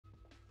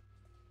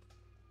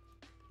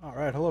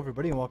Alright, hello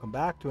everybody and welcome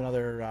back to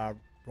another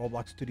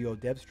Roblox Studio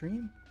dev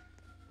stream.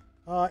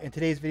 In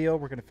today's video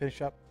we're going to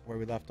finish up where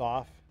we left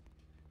off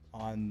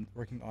on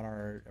working on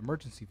our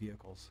emergency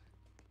vehicles.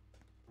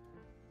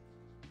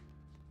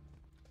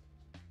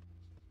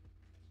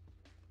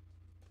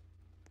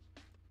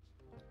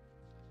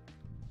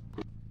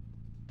 So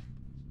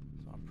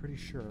I'm pretty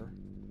sure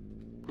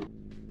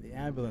the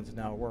ambulance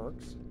now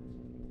works.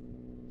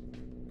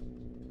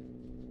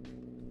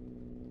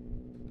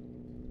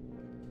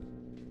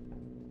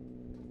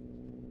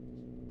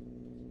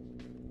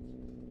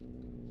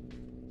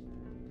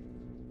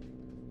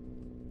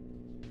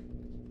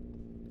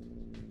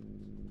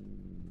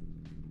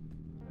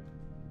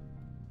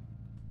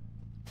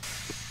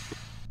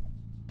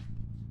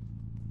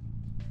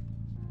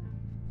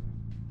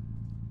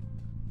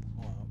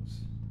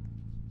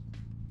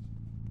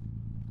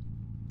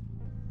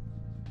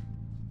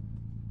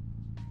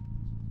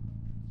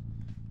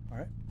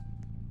 Alright,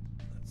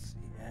 let's see,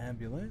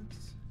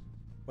 ambulance.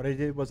 What I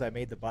did was I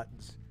made the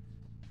buttons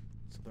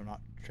so they're not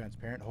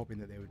transparent, hoping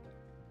that they would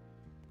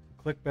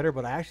click better,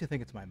 but I actually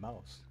think it's my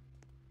mouse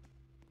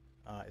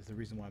is the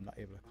reason why I'm not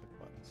able to click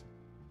buttons.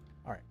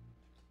 Alright.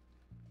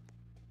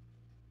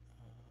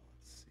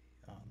 Let's see,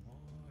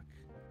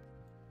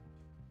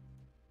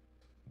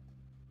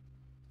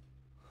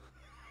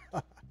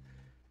 unlock.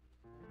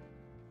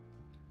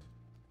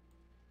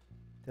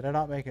 Did I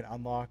not make it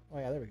unlock? Oh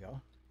yeah, there we go.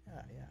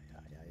 Yeah.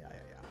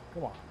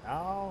 Come on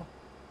now.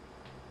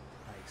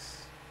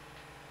 Nice.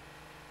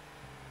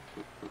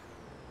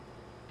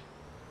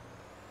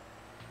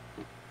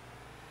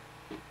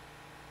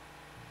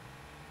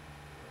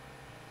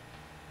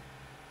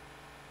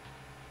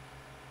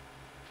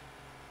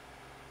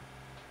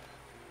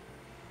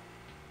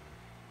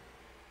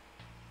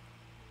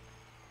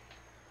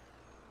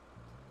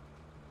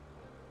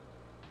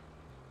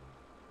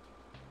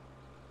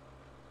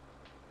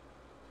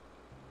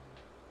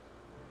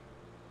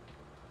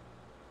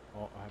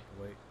 Oh, I have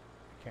to wait.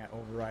 I can't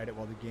override it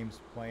while the game's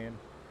playing.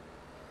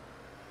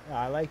 Yeah,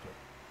 I like it.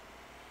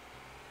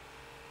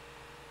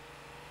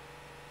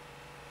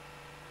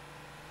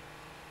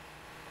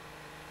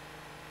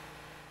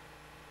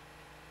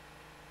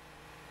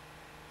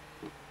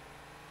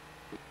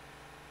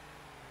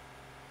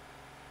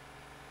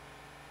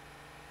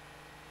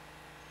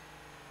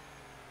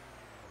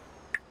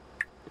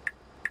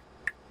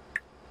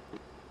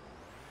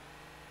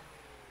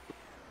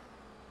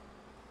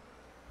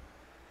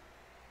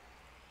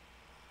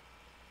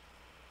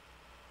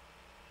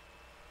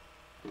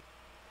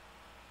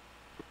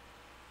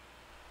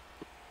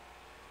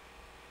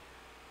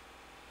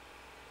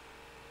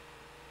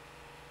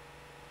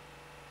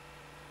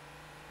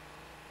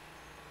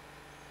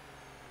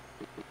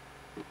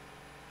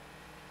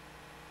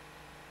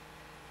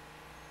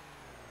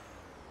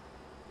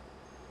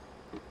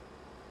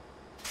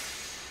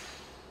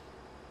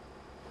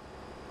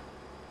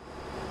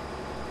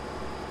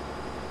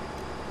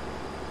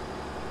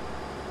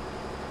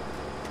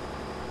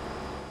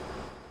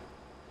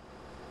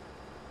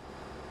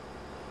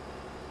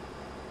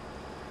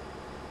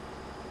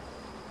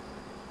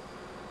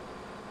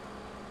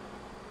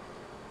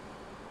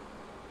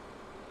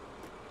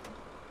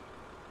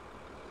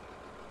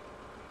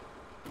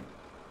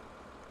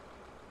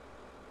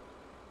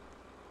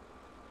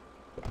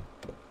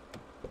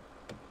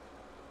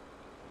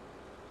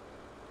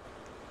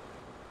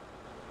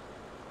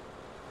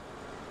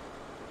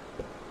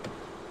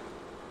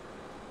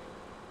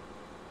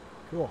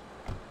 Cool.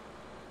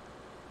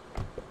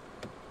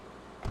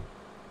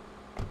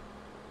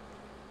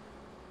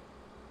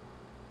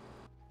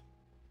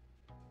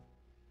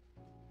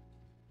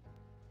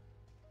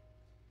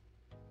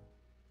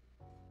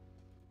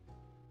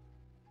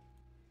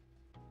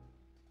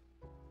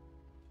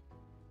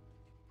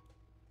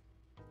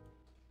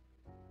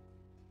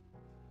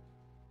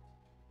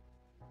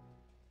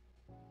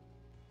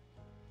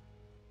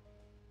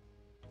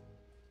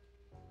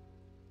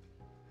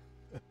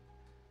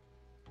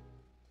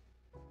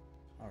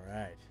 All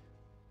right.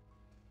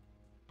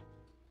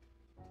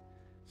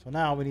 So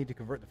now we need to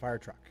convert the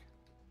Firetruck.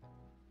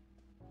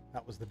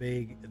 That was the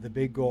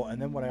big goal.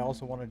 And then what I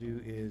also want to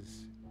do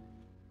is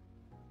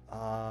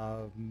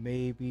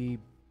maybe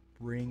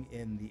bring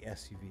in the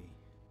SUV.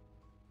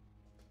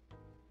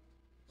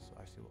 So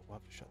actually we'll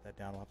have to shut that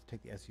down. We'll have to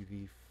take the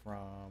SUV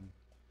from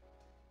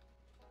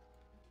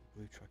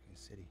Blue Trucking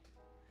City.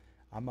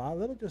 I'm a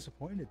little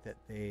disappointed that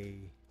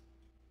they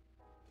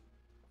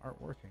aren't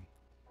working.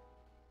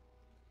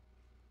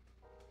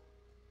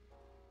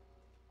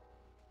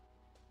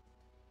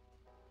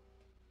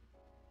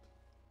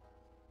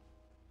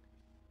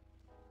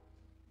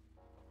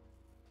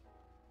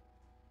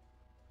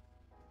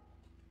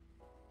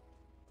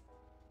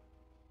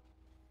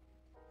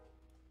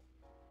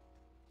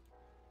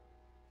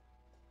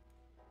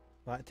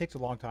 It takes a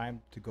long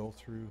time to go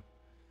through,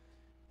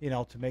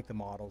 to make the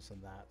models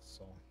and that.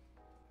 So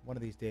one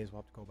of these days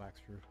we'll have to go back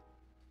through.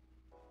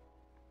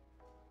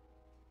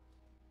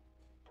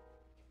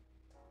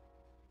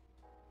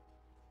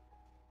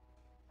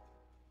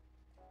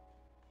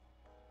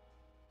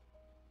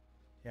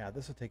 Yeah,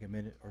 this will take a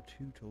minute or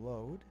two to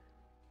load.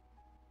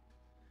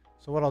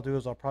 So what I'll do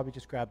is I'll probably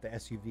just grab the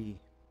SUV.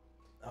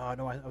 Oh,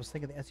 no, I was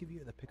thinking the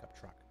SUV or the pickup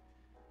truck.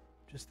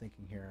 Just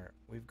thinking here.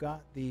 We've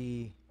got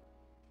the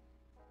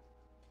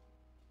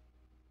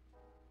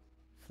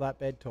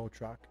flatbed tow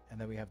truck, and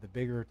then we have the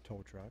bigger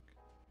tow truck.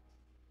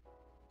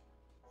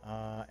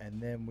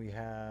 And then we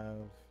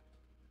have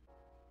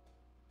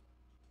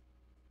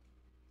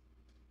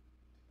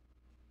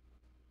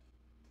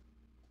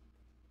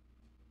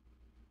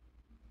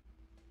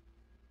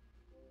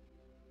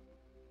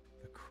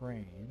the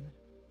crane,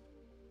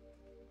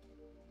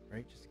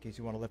 right? Just in case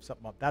you want to lift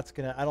something up. That's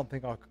gonna, I don't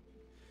think I'll,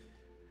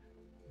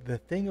 the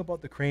thing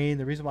about the crane,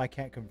 the reason why I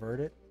can't convert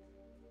it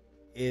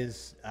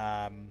is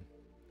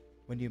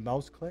when you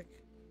mouse click,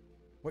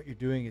 what you're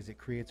doing is it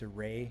creates a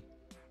ray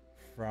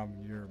from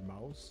your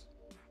mouse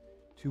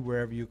to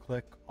wherever you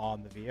click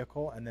on the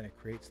vehicle, and then it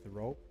creates the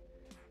rope.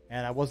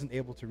 And I wasn't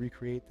able to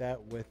recreate that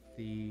with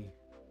the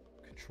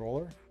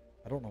controller.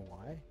 I don't know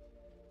why.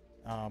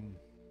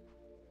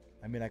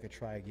 I mean, I could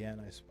try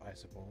again, I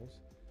suppose.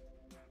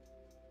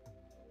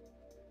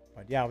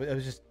 But yeah, it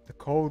was just, the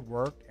code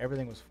worked,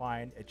 everything was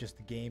fine. It just,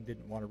 the game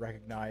didn't want to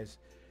recognize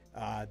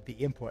the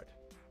input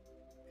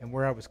and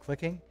where I was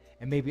clicking.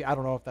 And maybe, I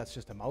don't know if that's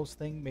just a mouse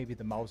thing. Maybe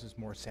the mouse is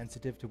more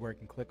sensitive to where it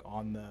can click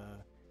on the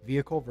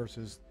vehicle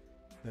versus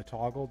the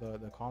toggle,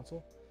 the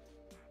console.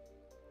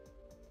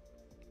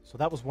 So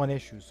that was one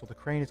issue. So the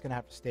crane is going to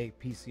have to stay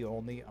PC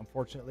only,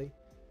 unfortunately.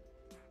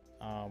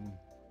 But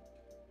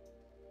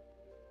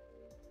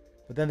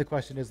then the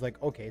question is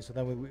like, okay, so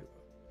then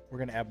we're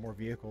going to add more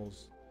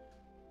vehicles.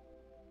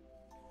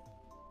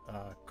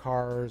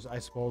 Cars, I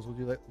suppose we'll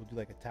do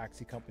like a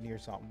taxi company or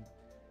something.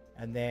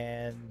 And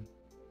then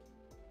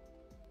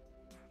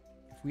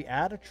if we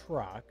add a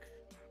truck,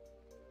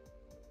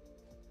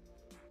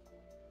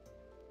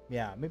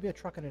 yeah, maybe a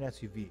truck and an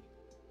SUV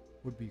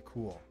would be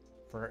cool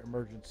for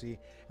emergency.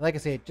 And like I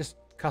say, just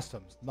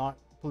customs, not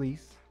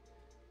police,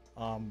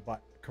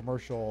 but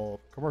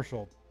commercial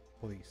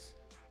police.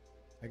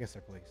 I guess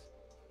they're police.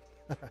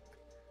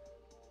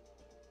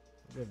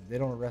 They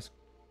don't arrest,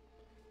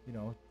 you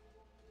know,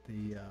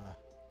 the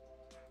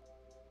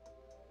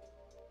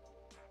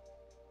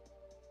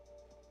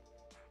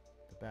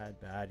bad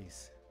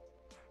baddies.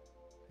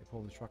 They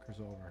pull the truckers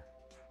over.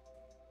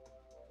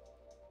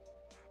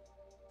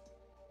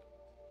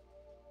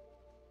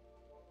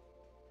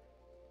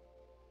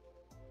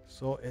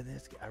 So in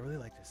this, I really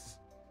like this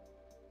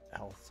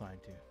health sign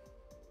too.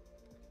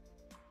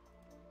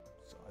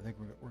 So I think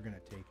we're gonna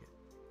take it.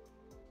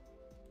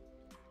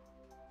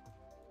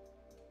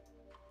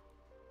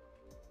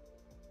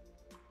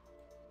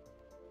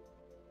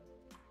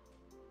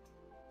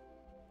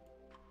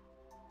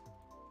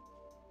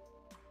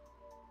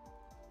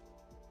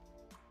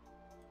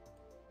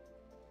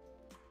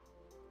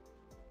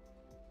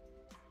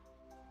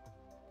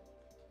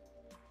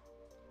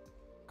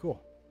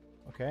 Cool.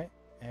 Okay.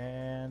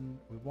 And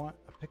we want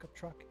a pickup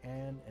truck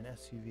and an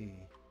SUV.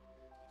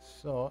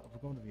 So if we're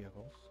going to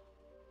vehicles,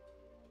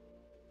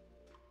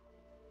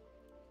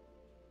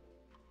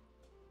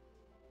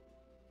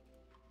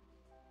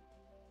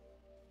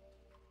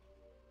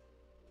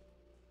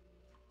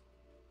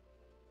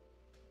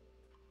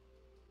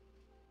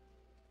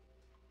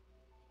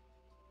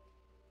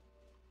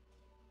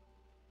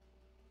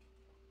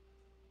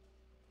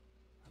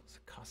 that was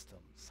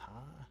customs,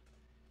 huh?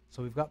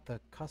 So we've got the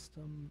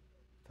custom,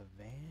 the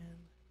van.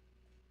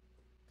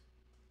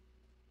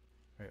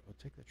 All right, we'll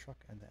take the truck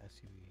and the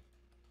SUV.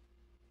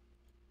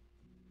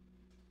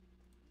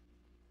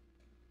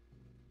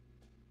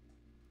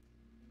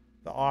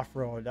 The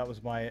off-road, that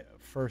was my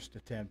first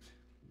attempt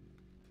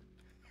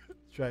to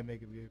try and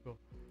make a vehicle.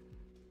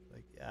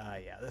 Like,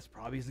 yeah, this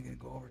probably isn't going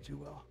to go over too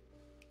well.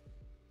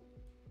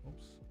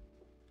 Oops.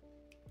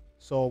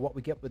 So what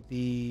we get with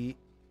the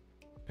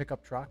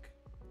pickup truck,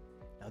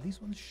 now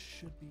these ones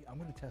should be, I'm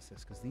going to test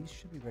this because these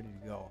should be ready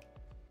to go.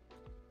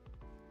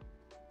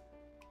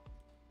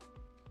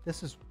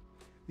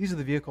 These are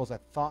the vehicles I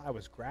thought I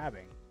was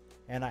grabbing,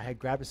 and I had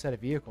grabbed a set of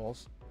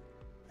vehicles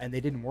and they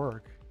didn't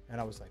work,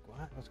 and I was like,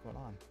 what's going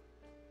on?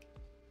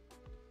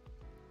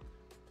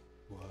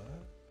 What?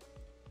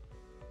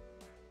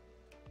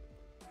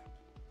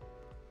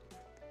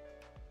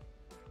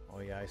 Oh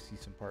yeah, I see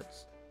some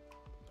parts,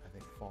 I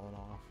think, falling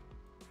off.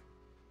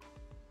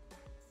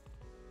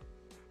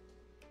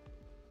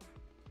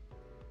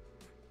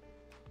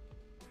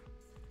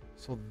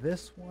 So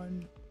this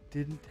one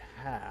didn't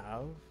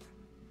have,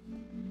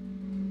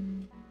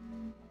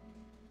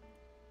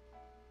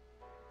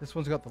 this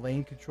one's got the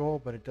lane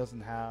control, but it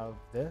doesn't have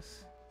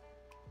this.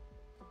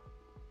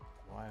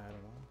 Why, I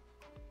don't know.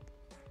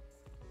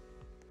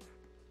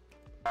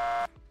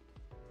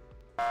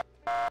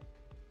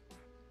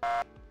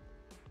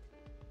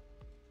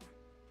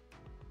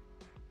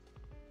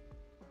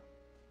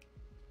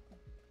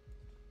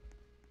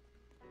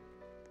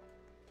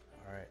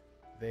 All right,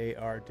 they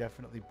are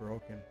definitely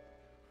broken.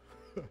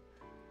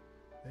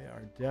 They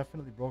are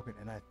definitely broken,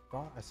 and I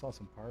thought I saw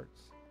some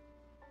parts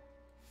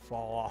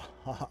fall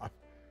off.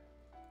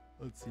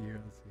 Let's see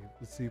here. Let's see.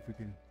 Let's see if we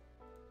can.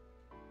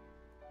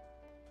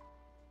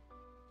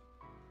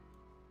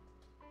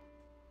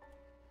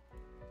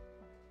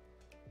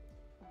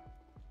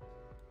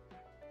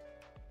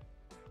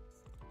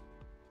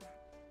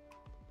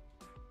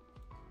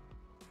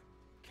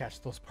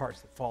 Catch those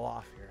parts that fall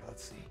off here.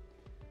 Let's see.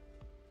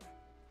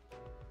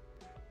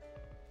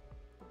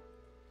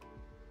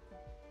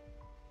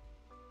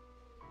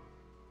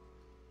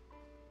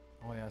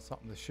 Oh yeah,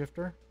 something. The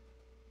shifter.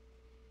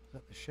 Is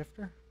that the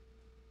shifter?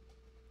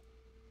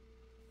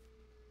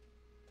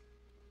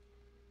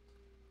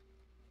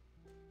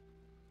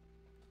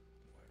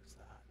 Where's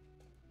that?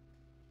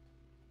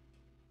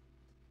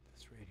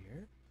 This right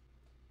here?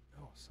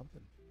 Oh,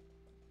 something.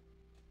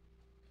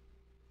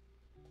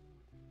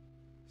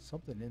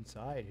 Something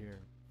inside here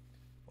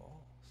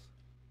falls.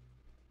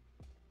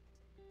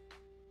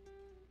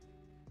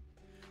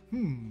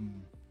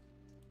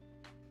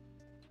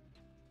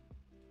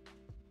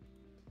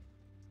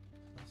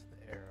 That's the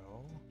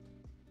arrow.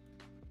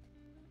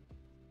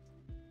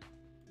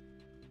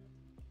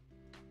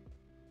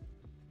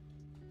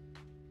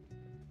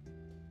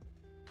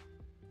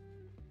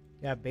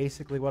 Yeah,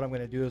 basically what I'm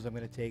going to do is I'm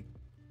going to take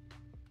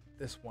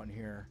this one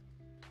here,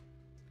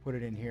 put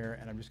it in here,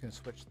 and I'm just going to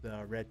switch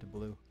the red to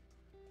blue.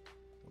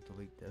 We'll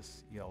delete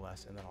this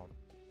ELS, and then I'll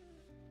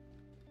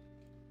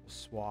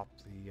swap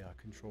the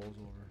controls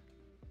over.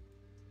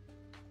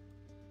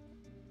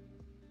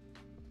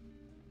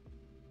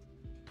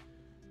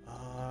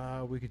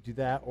 We could do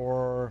that,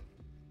 or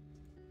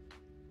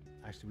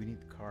actually we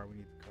need the car. We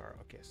need the car.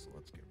 Okay, so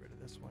let's get rid of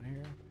this one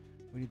here.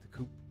 We need the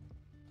coupe.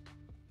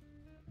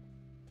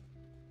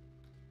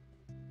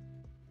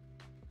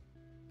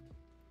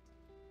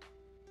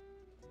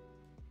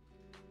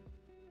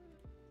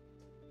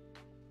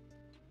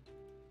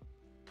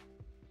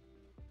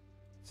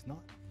 It's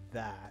not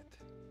that.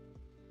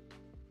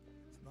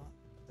 It's not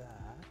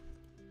that.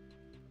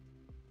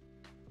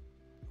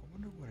 I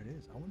wonder what it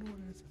is. I wonder what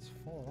it is that's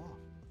fallen off.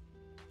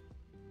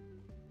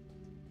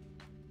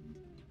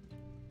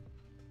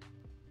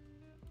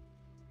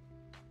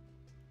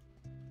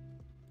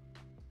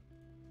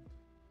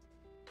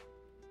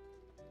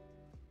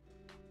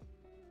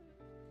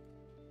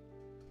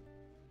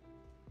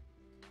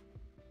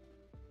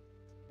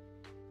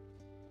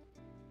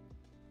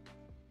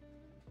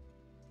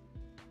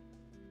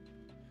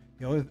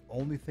 The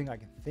only thing I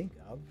can think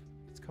of,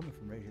 it's coming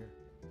from right here,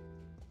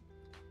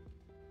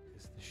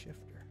 is the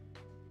shifter.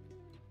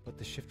 But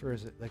the shifter,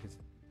 is it like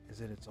is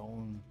it its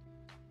own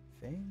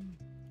thing?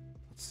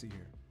 Let's see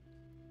here.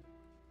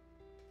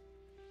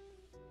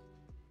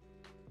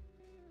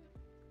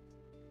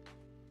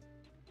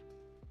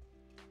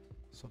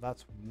 So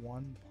that's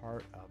one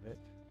part of it.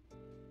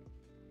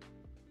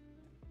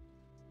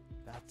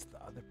 That's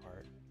the other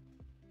part.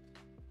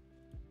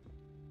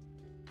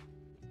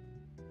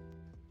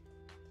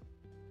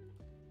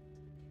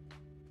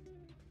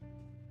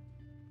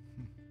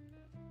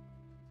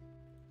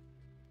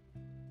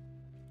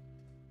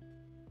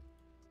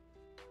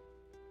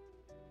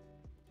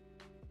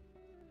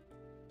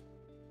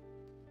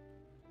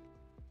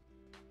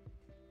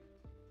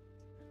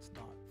 It's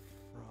not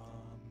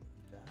from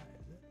that,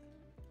 is it?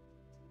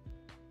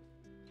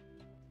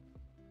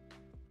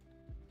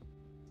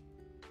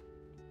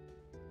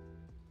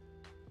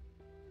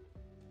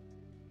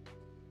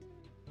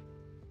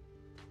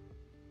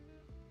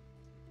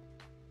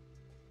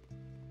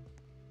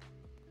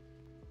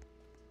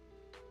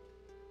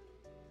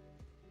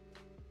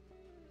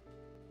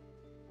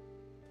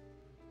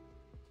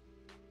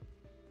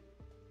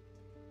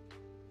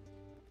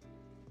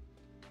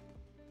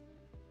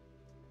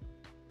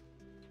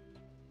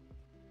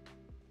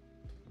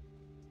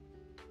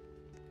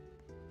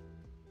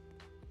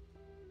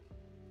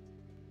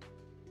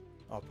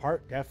 A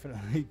part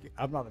definitely,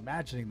 I'm not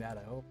imagining that,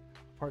 I hope.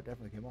 A part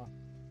definitely came off.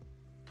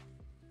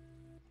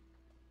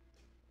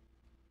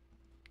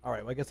 All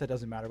right, well, I guess that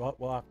doesn't matter.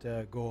 We'll have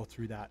to go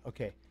through that.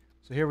 Okay,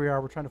 so here we are.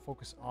 We're trying to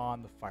focus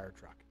on the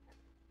Firetruck.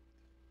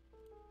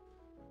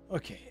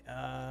 Okay,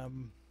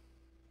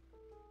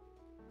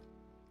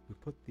 we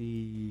put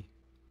the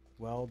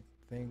weld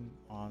thing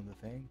on the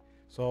thing.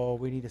 So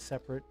we need to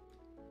separate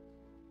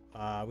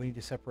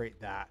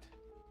that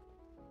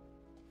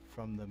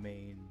from the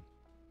main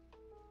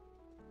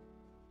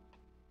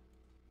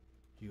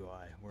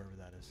UI, wherever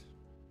that is.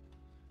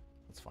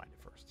 Let's find it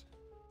first.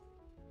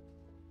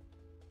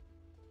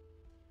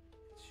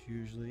 It's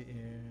usually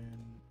in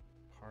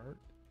part,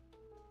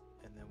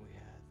 and then we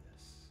had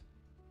this,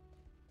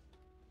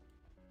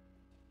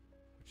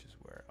 which is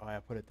where, oh, I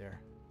put it there.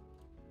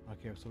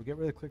 Okay, so we get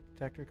rid of the click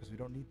detector because we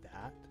don't need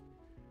that.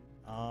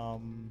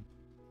 And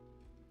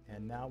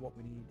now what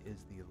we need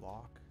is the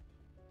lock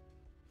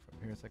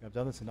from here. It's like I've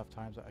done this enough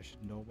times that I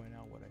should know by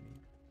now what I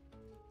need.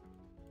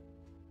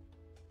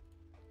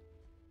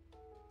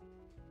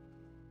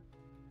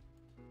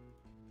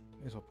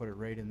 May as well put it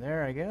right in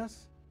there, I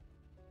guess.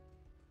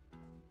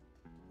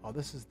 Oh,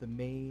 this is the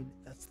main,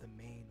 that's the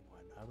main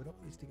one. I would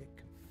always to get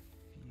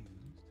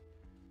confused.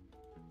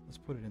 Let's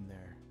put it in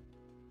there.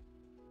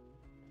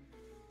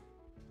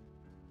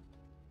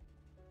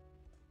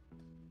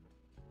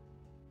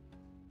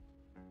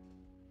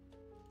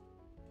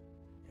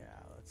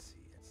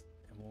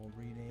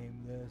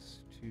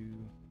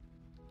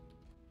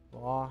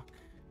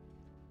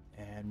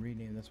 and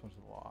rename this one to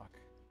lock.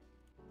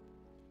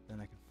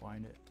 Then I can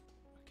find it.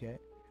 Okay.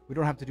 We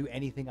don't have to do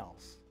anything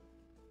else.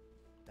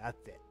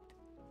 That's it.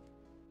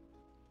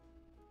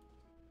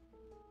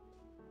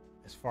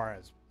 As far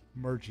as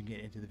merging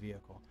it into the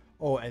vehicle.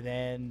 Oh, and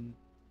then,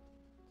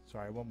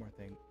 sorry, one more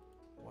thing.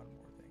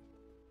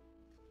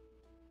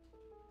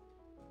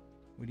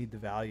 We need the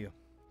value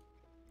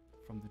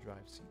from the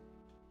drive seat.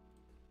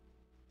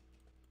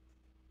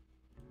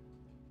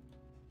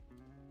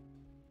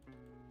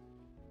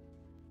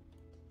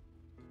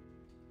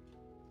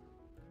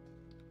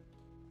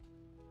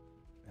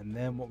 And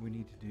then what we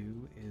need to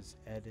do is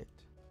edit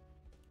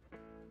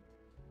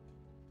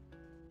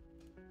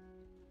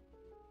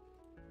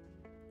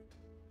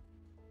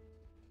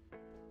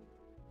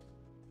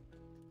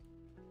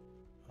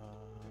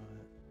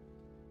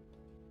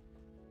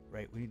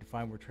right, we need to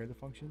find where trailer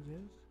functions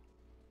is.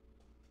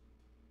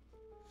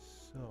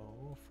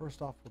 So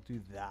first off, we'll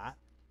do that.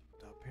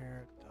 Dot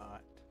parent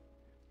dot.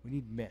 We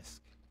need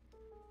misc.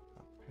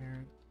 Dot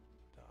parent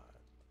dot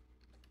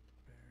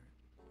parent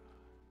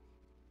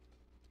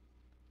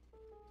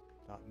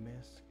dot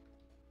misc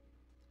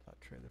dot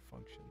trailer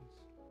functions.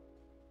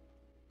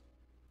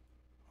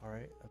 All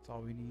right, that's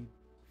all we need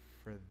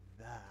for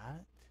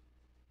that.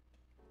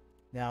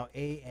 Now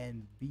A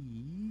and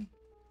B.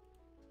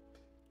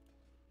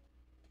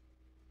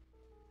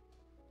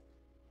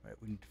 Right,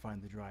 we need to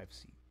find the drive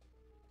seat.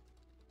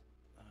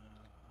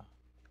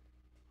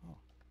 Oh.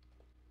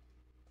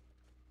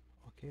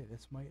 Okay,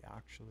 this might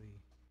actually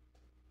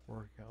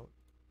work out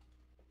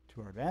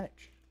to our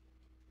advantage.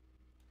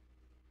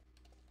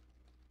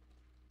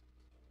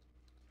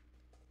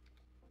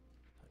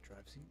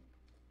 Drive seat.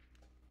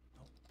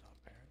 Oh, dot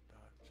parent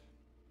dot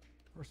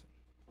person.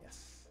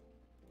 Yes.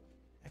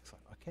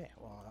 Excellent. Okay,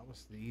 well, that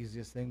was the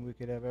easiest thing we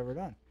could have ever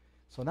done.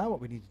 So now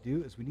what we need to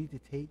do is we need to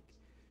take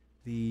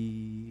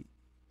the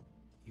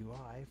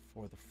UI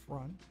for the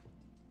front,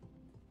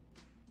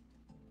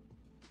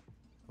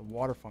 the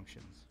water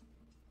functions,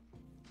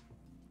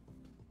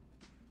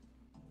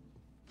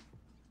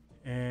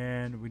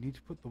 and we need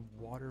to put the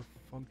water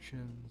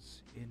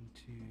functions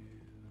into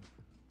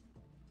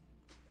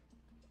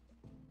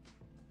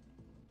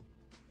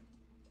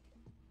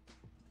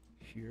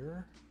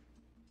here.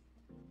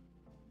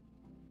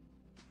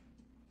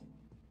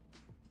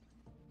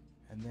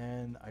 And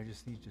then I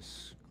just need to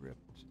script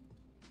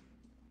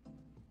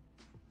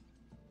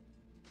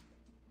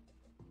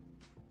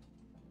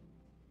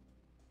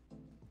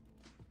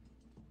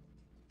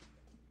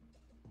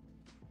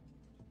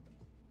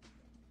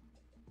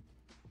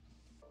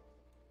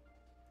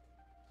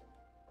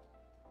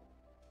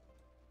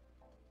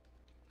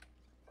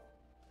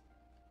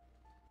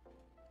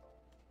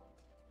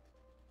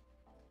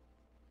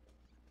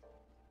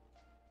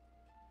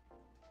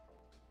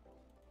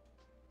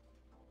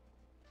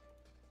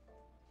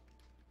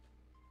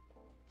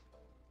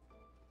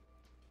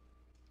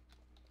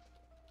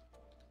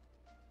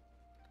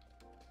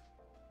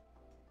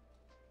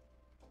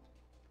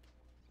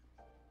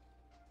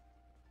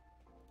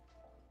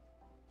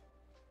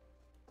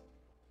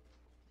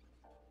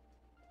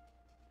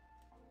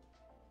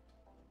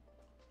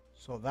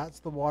so that's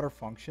the water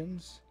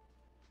functions.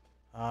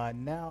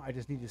 Now I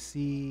just need to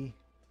see,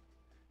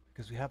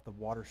 because we have the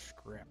water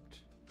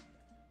script.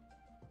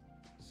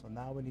 So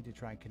now we need to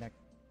try and connect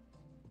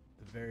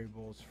the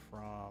variables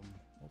from,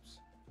 oops,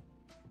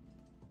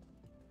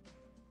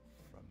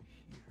 from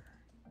here.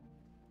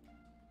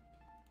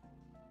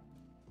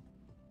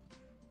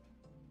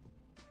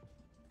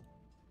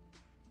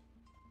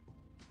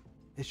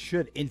 It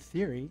should, in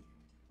theory,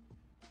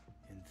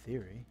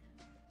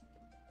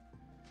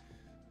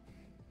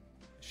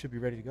 should be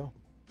ready to go.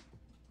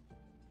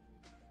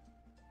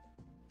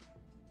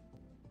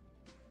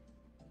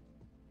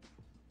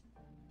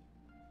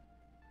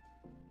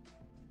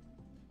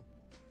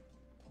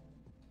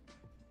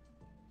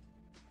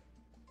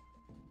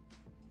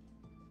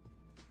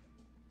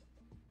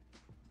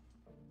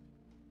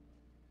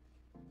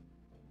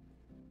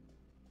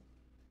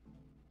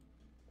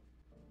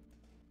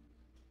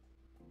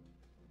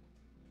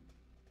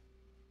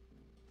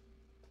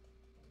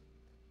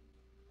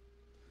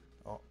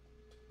 Oh,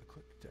 the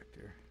click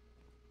detector.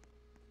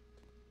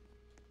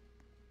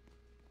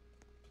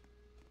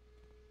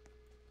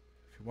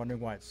 If you're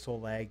wondering why it's so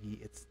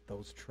laggy, it's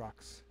those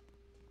trucks.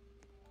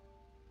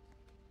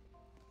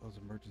 Those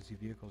emergency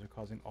vehicles are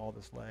causing all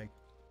this lag.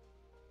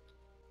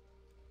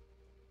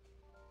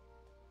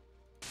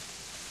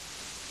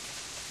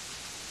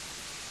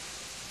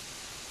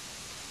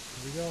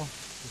 Here we go.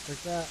 Just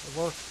like that. It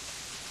works.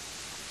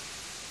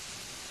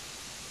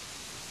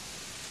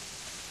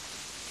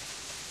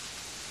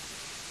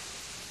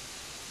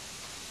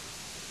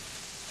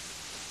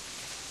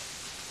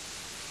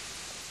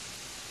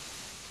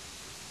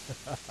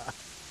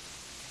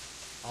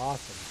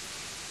 Awesome.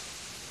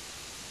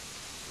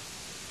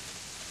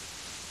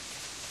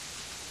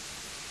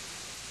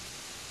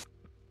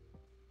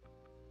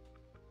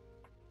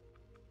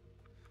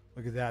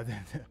 Look at that.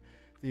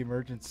 The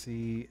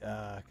emergency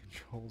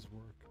controls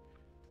work.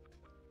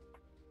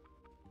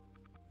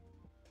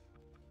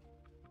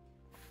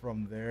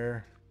 from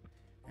there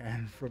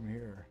and from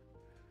here.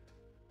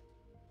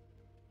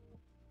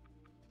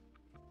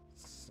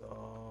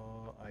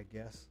 So I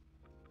guess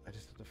I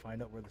just have to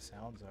find out where the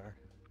sounds are.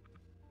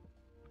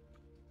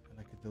 And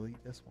I could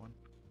delete this one.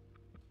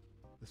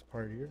 This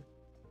part here.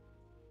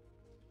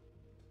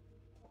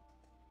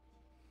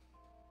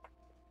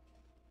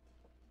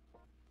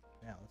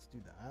 Yeah, let's do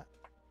that.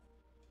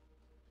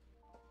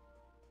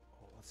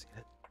 Oh, let's see.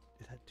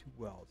 It had 2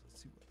 wells.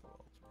 Let's see what the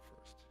wells were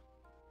first.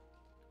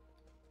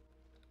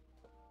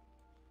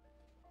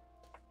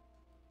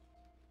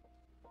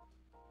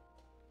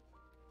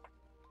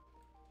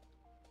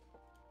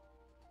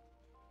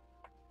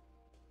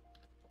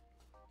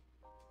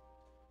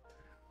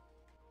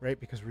 Right,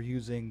 because we're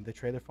using the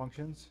trailer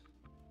functions.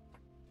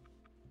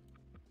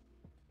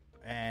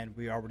 And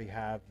we already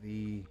have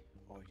the,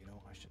 oh, you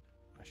know, I should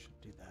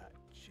do that.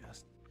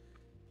 Just,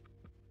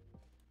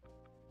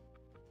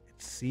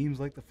 it seems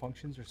like the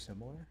functions are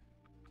similar.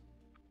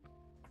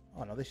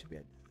 Oh no, they should be.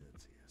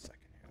 Let's see a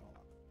second here. Hold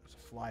on. There's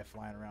a fly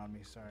flying around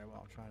me. Sorry.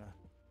 Well, I'm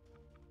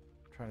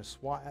trying to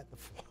swat at the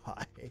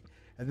fly,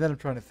 and then I'm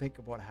trying to think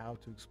about how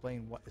to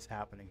explain what is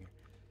happening here.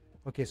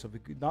 Okay, so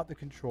not the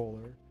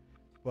controller,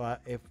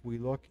 but if we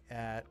look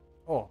at,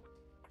 oh,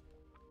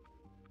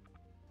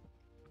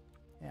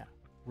 yeah,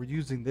 we're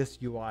using this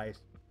UI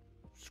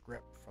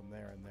script from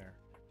there and there.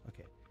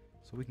 Okay,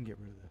 so we can get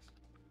rid of this.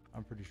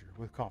 I'm pretty sure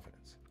with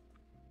confidence.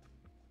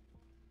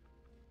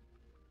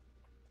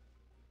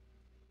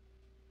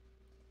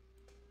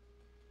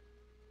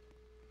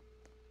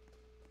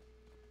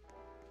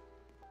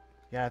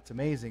 Yeah, it's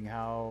amazing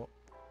how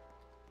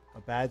a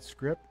bad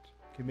script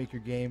can make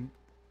your game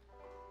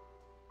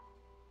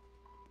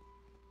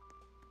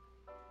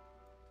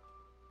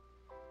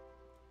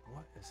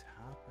what is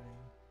happening?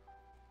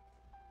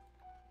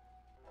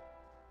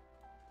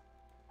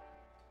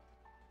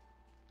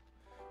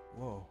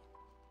 Whoa.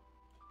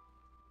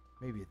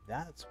 Maybe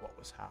that's what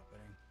was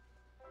happening.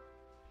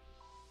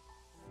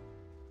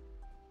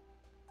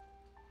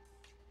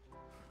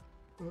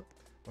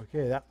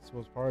 Okay, that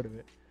was part of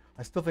it.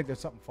 I still think there's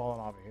something falling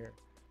off of here.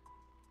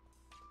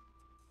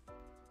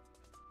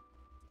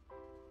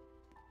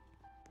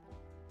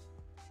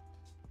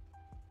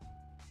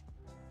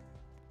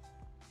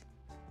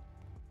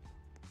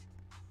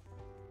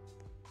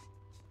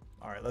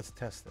 All right, let's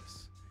test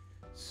this.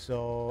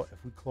 So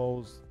if we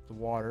close the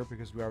water,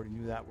 because we already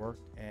knew that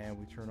worked, and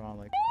we turn on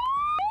like,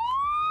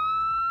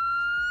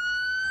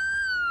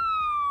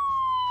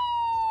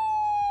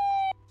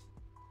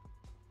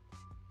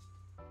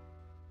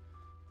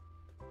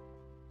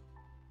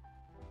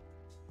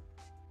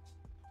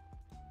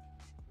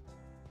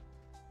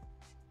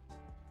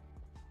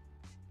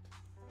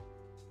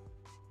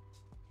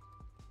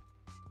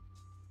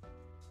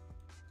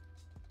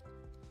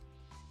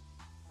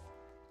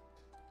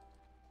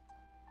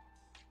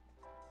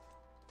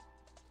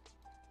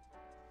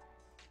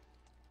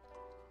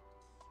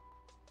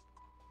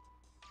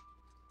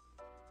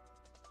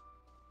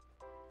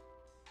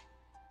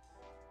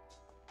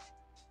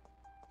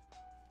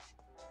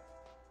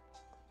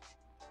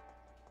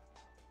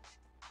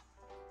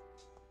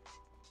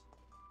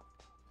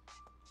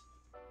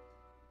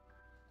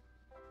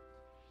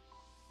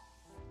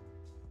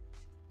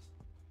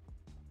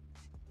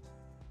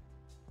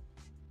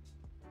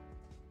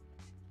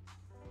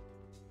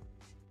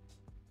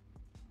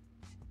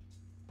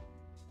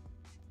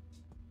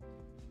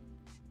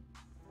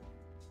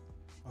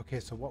 okay,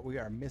 so what we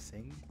are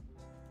missing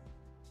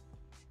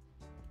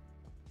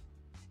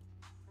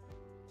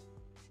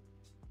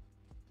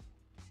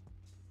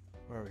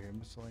where are we here?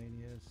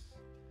 Miscellaneous.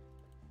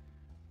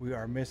 We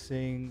are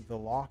missing the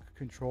lock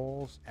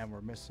controls, and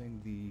we're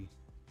missing the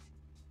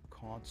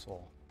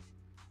console,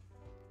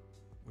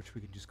 which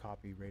we can just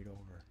copy right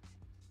over.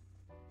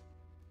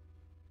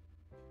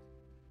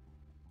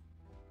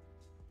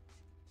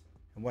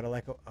 And what I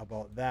like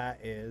about that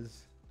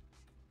is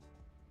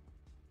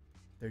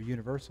they're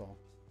universal.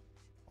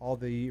 All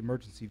the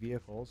emergency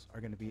vehicles are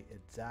going to be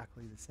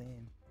exactly the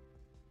same.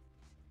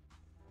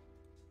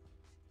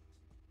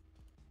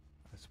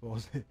 I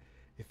suppose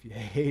if you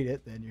hate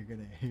it, then you're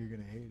gonna hate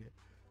it.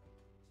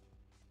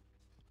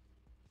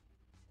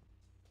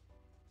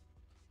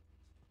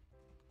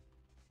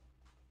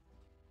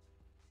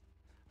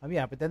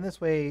 Yeah, but then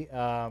this way,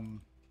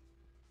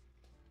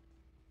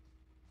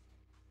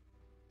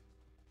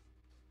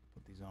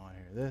 put these on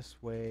here. This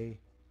way,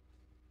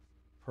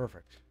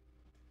 perfect.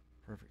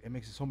 Perfect. It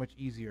makes it so much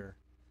easier.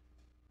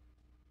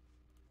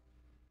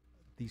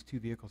 These 2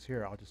 vehicles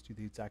here, I'll just do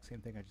the exact same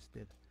thing I just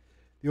did.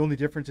 The only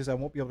difference is I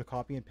won't be able to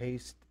copy and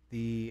paste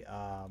the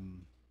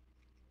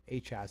A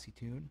chassis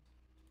tune.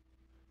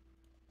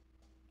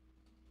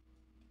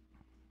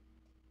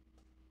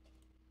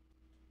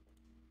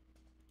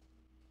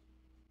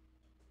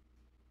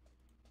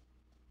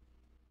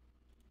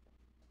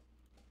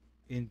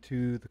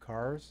 Into the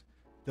cars.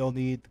 They'll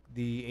need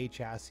the A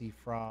chassis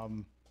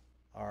from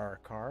our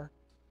car,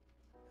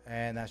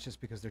 and that's just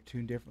because they're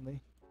tuned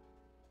differently.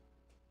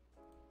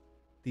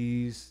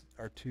 These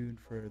are tuned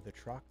for the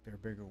truck. They're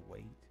bigger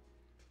weight.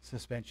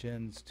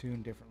 suspensions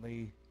tuned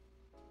differently,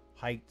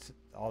 heights,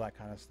 all that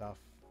kind of stuff.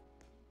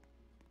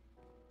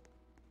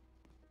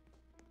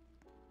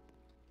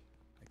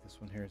 Like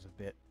this one here is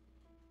a bit.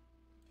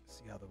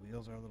 See how the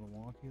wheels are a little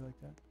wonky like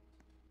that?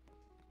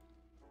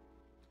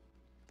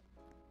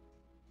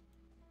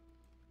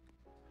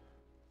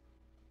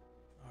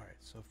 Alright,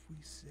 so if we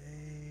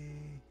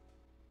say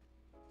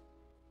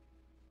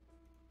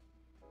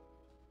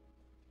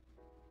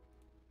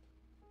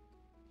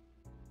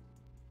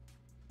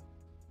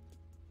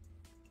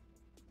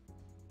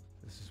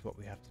this is what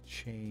we have to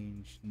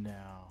change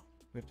now.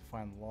 We have to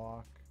find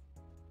lock,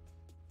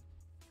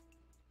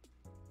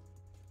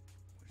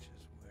 which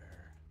is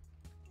where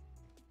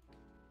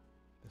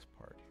this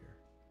part here.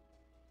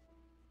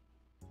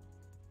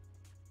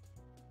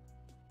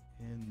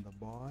 In the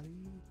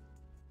body,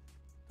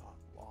 dot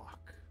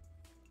lock.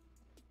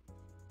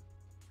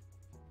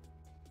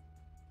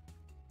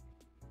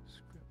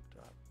 Script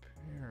dot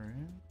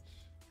parent.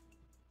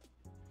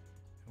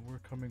 And we're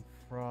coming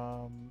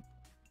from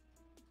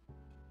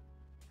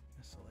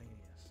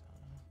miscellaneous,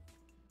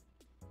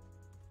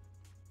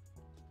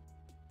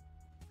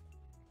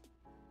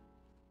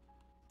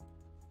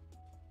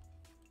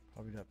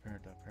 probably dot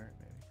parent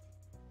maybe.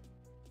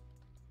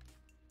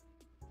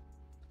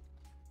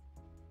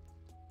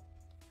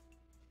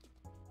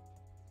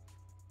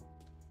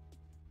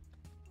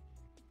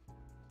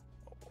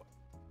 Oh boy.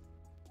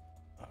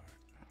 All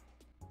right.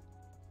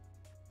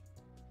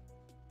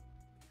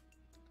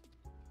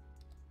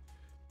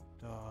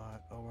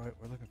 Dot. All right,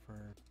 we're looking for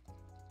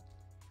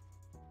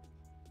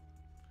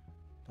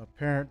dot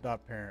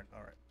parent. All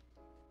right.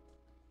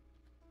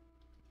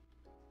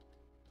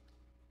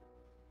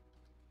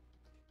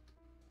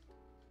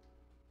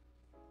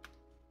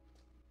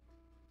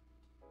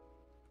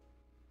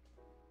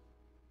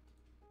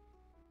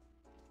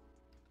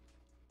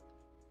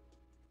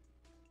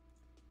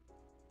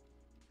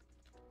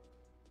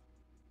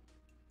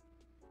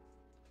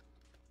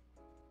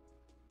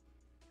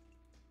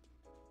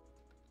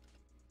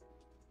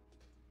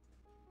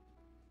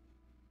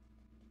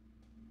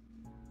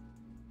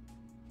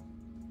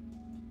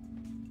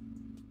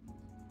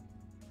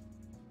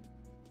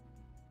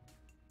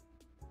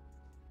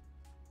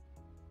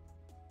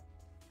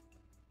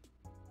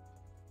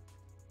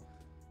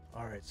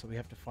 All right, so we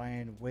have to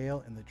find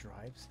whale in the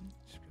drive seat.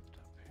 Script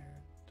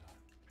dot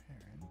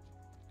parent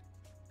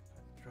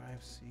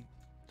drive seat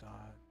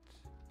dot.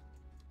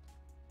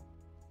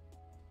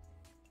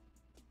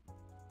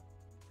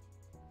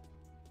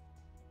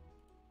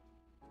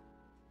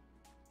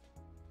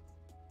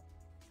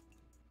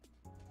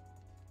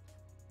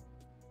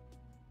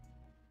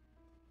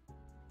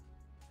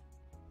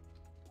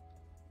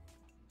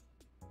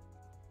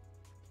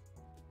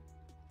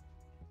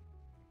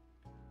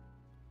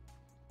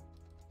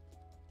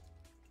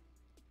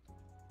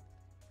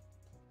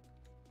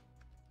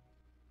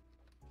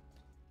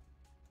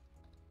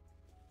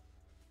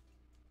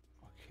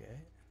 Okay.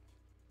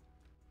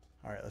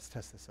 All right, let's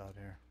test this out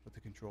here with the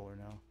controller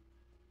now.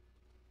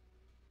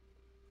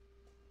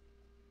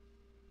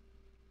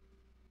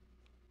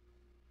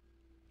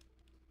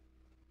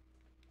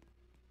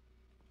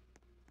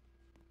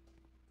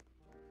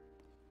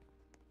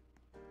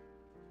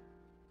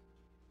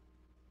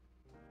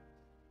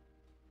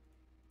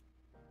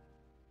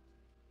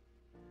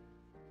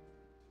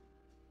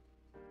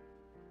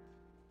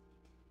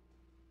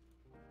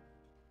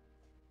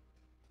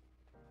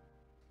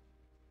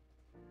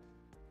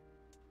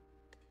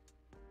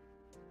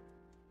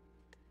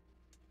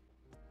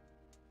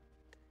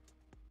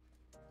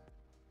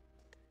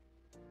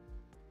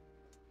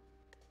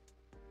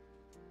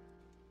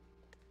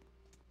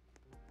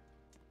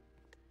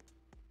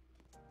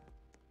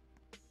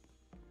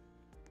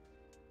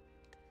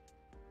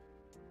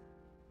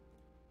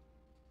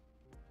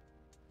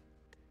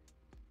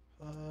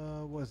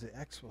 What was it?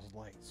 X was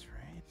lights,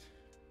 right?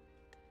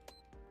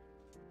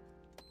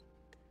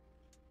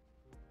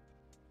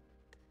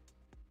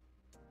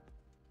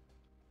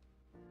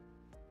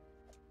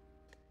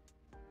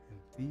 And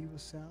B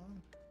was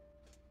sound.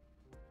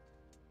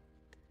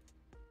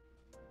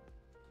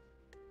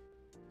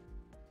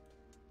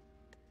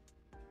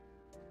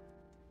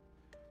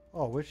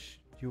 Oh, which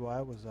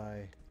UI was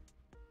I?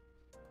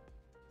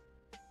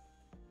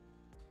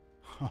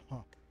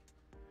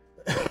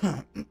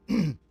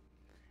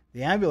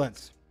 The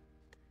ambulance.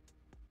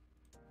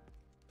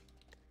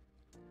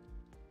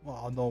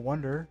 Well, no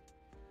wonder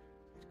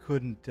it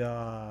couldn't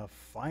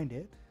find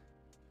it.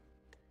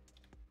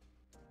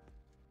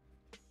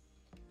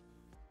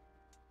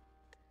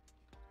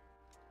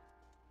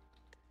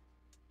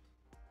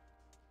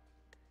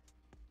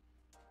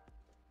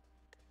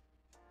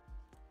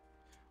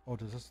 Oh,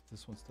 does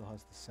this one still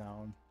has the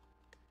sound?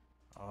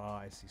 Ah,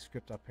 I see.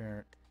 Script dot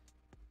parent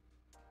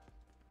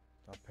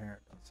dot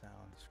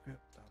sound. Script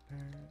dot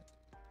parent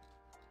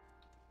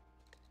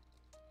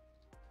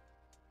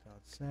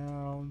dot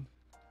sound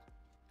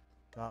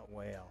dot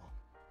whale.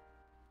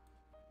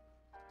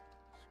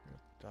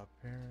 Script dot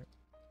parent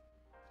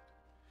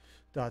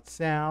dot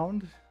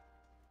sound.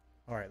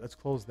 All right, let's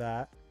close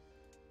that.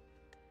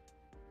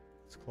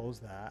 Let's close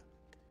that.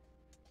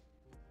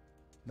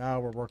 Now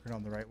we're working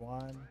on the right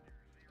one.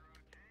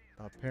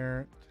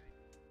 Parent.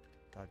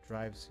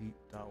 Drive seat.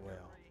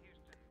 Whale.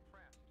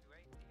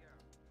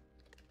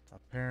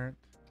 Parent.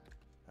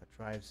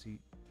 Drive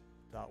seat.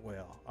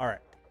 Whale. All right.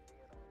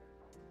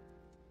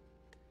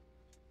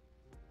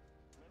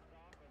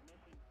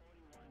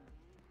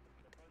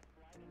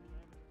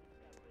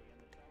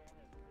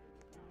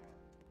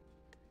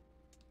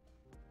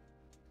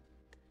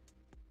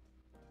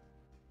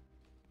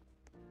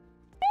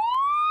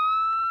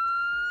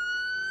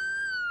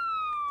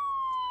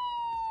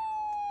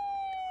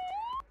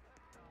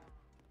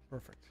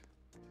 Perfect.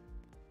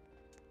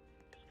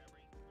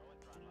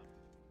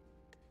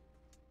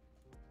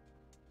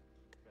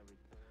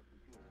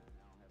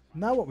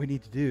 Now what we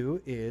need to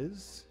do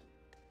is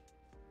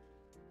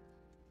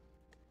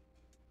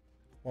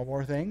one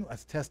more thing.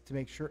 Let's test to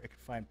make sure it can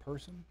find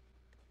person.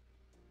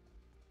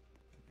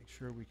 Make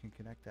sure we can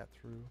connect that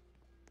through.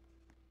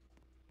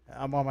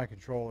 I'm on my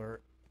controller.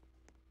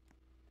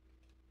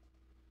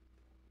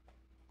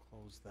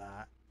 Close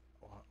that.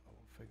 We'll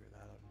figure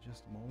that out in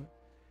just a moment.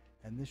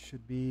 And this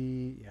should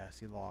be, yeah,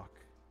 see lock.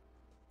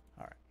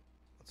 All right,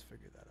 let's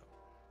figure that out.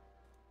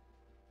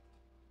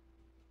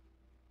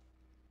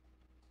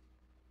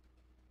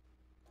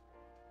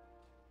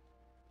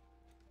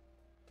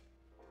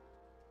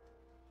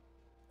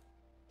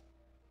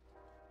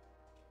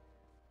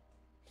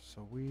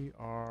 So we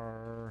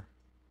are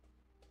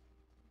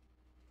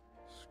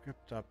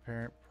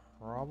script.parent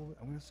probably.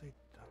 I'm going to say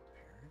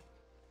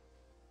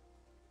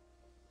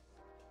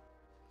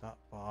 .parent.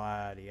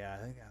 .body. Yeah,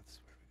 I think that's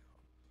where we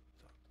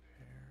go.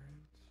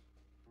 .parent.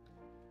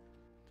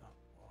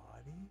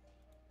 .body.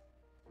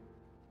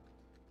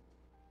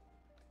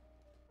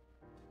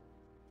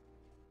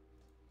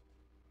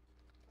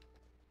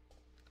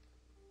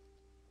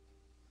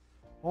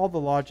 All the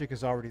logic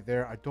is already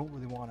there. I don't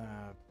really want to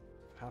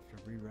have to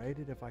rewrite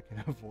it if I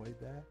can avoid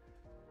that.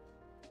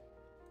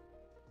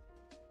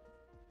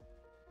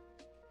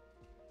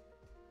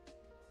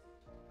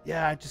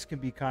 Yeah, it just can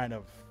be kind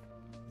of,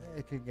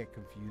 it can get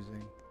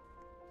confusing.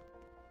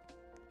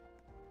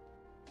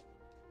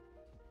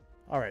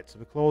 All right, so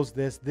we close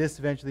this. This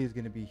eventually is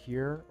going to be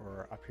here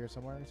or up here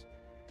somewhere.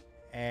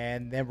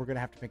 And then we're going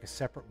to have to make a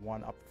separate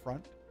one up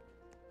front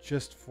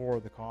just for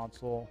the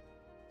console.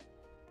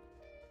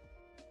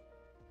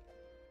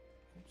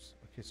 Oops.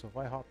 Okay, so if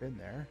I hop in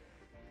there.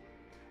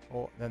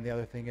 Oh, then the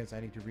other thing is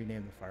I need to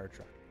rename the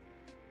Firetruck.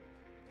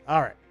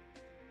 All right.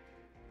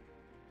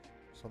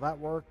 So that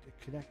worked. It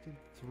connected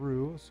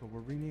through. So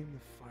we'll rename the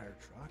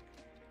Firetruck.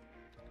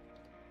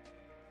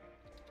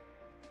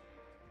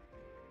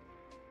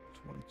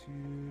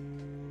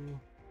 22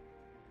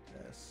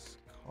 S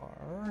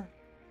car.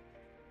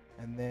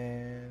 And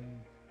then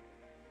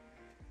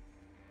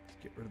let's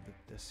get rid of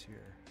this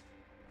here.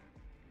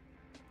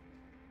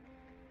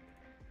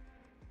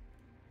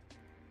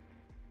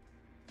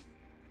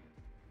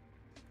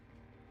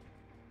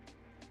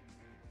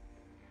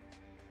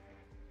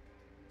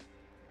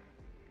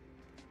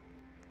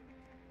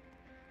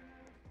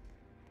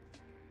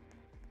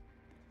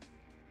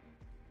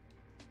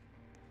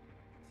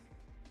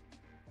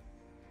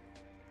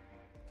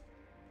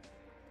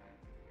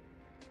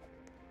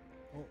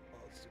 Oh,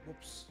 let's see.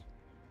 Whoops.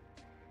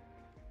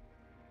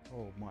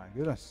 Oh my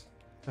goodness.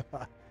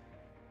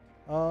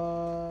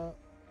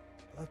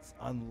 Let's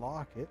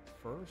unlock it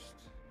first.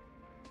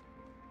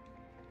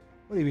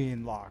 What do you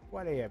mean lock?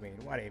 What do you mean?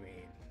 What do you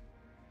mean?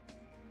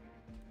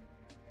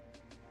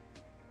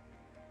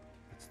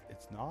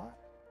 It's not?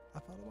 I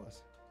thought it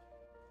was.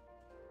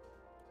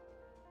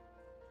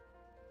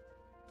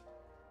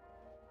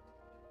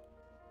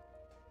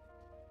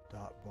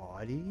 Dot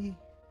body.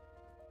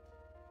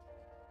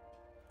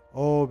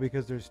 Oh,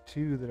 because there's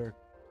two that are.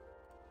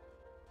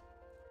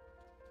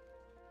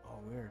 Oh,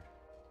 weird.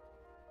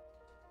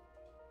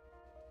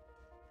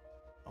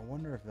 I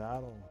wonder if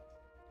that'll.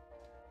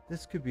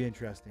 This could be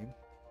interesting.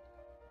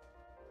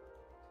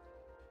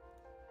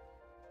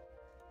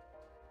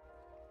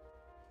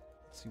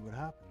 Let's see what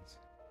happens.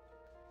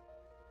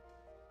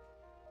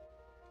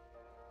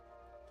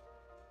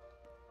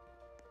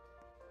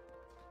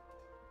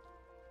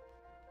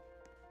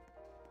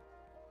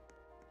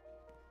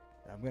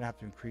 I'm going to have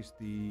to increase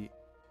the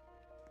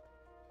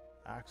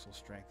axle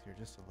strength here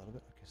just a little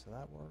bit. Okay, so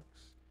that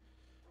works.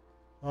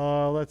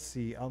 Let's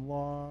see.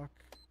 Unlock.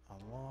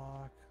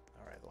 Unlock.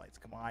 All right, the lights.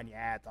 Come on.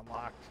 Yeah, it's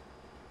unlocked.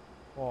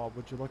 Oh,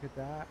 would you look at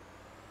that?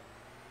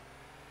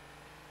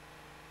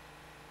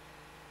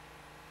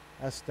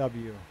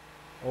 SW.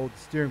 Oh, the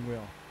steering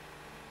wheel.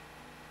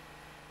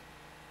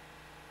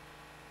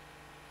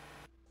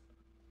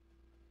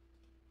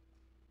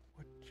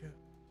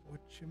 What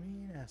you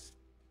mean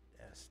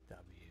SW?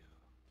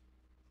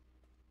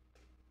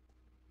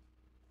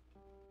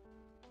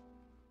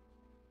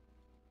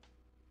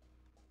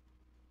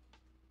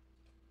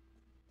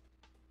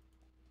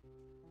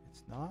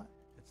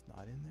 It's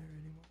not in there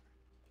anymore.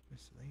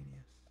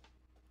 Miscellaneous.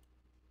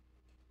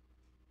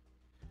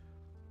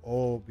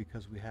 Oh,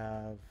 because we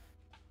have,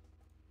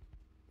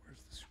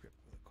 where's the script?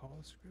 Will it call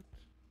a script?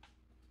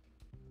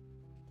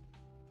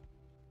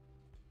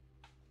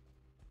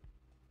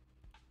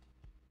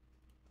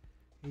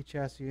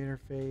 chassis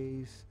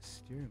interface,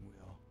 steering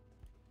wheel.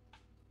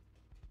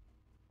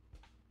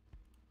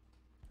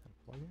 Is that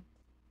a plug-in?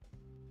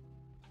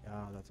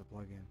 Yeah, that's a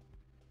plug-in.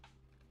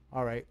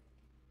 All right.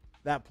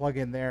 That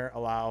plug-in there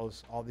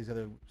allows all these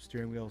other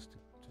steering wheels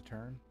to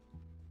turn.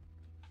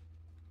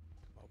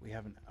 But we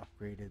haven't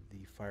upgraded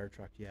the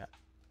Firetruck yet.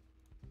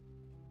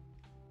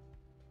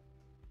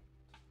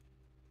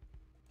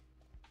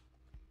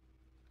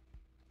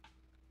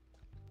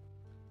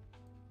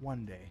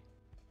 One day.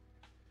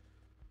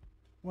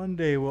 One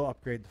day we'll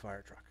upgrade the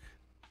Firetruck.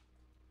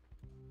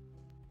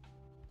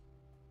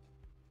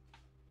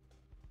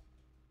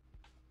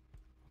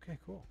 Okay,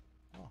 cool.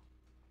 Oh.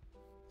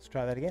 Let's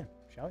try that again,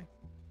 shall we?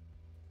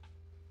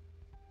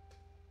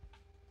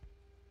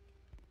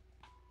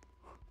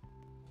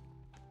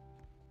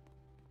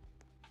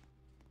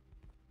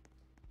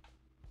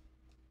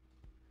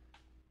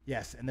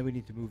 Yes, and then we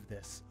need to move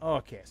this.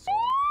 Okay, so... Oh,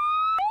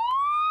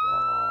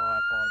 I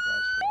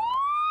apologize for that.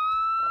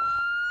 Oh.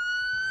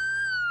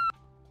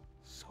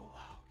 So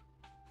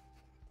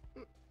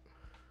loud.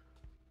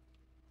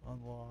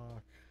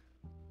 Unlock.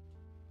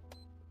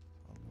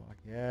 Unlock.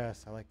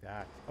 Yes, I like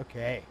that.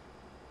 Okay.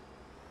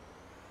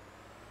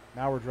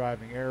 Now we're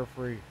driving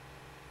error-free.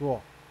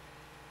 Cool.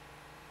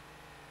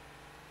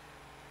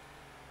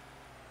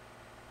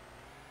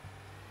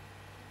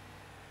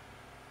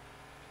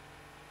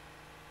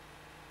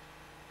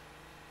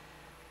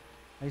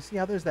 Now you see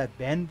how there's that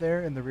bend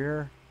there in the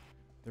rear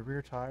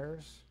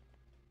tires?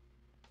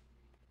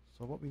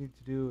 So what we need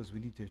to do is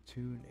we need to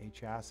tune a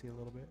chassis a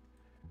little bit.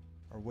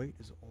 Our weight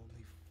is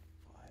only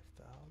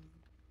 5,000. I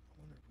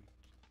wonder if we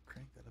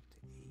crank that up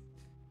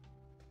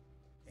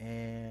to 8.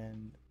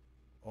 And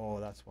oh,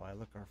 that's why.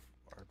 Look, our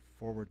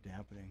forward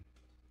dampening.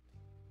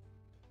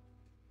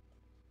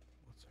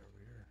 What's our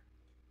rear?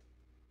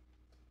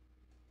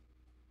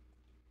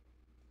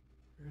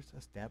 Rear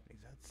says dampening.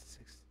 That's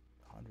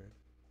 600.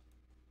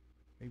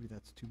 Maybe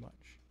that's too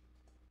much.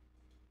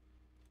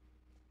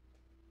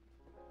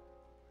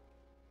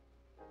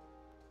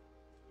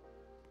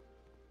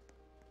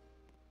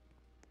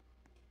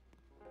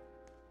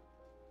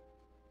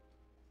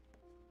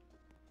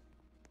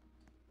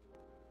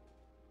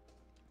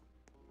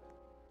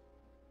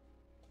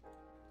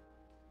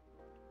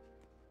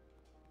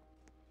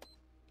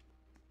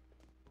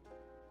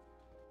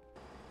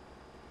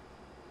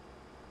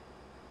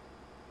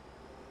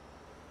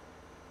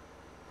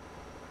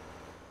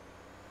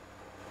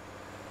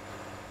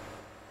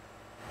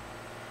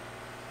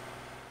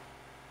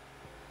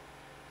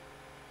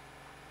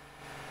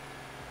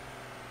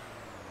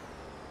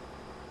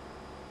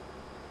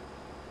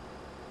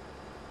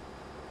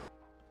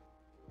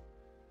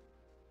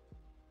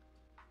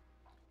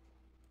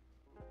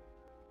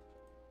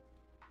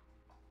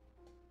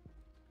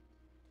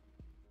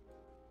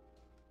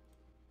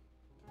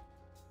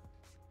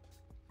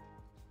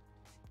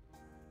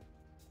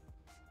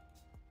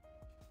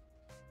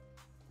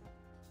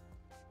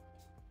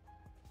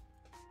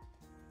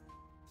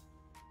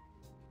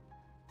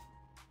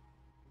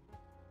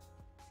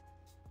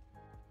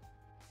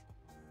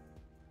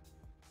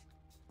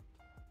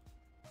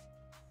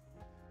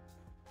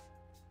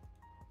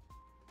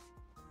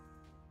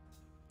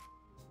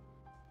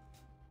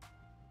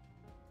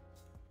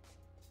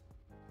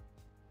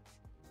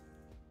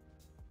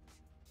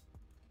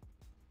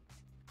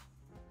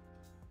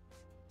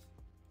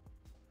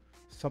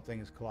 Something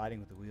is colliding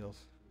with the wheels.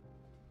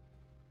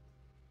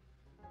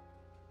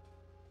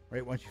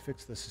 Right, once you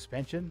fix the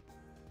suspension,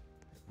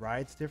 it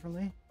rides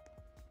differently.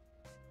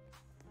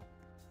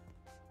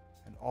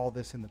 And all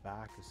this in the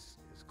back is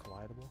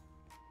collidable.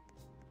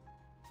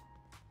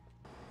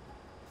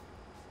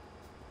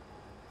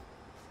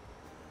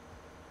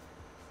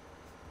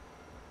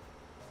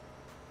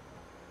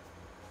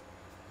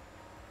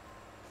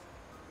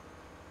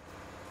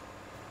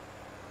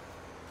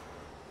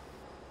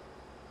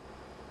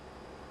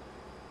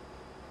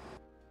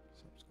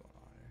 Something's going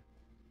on here.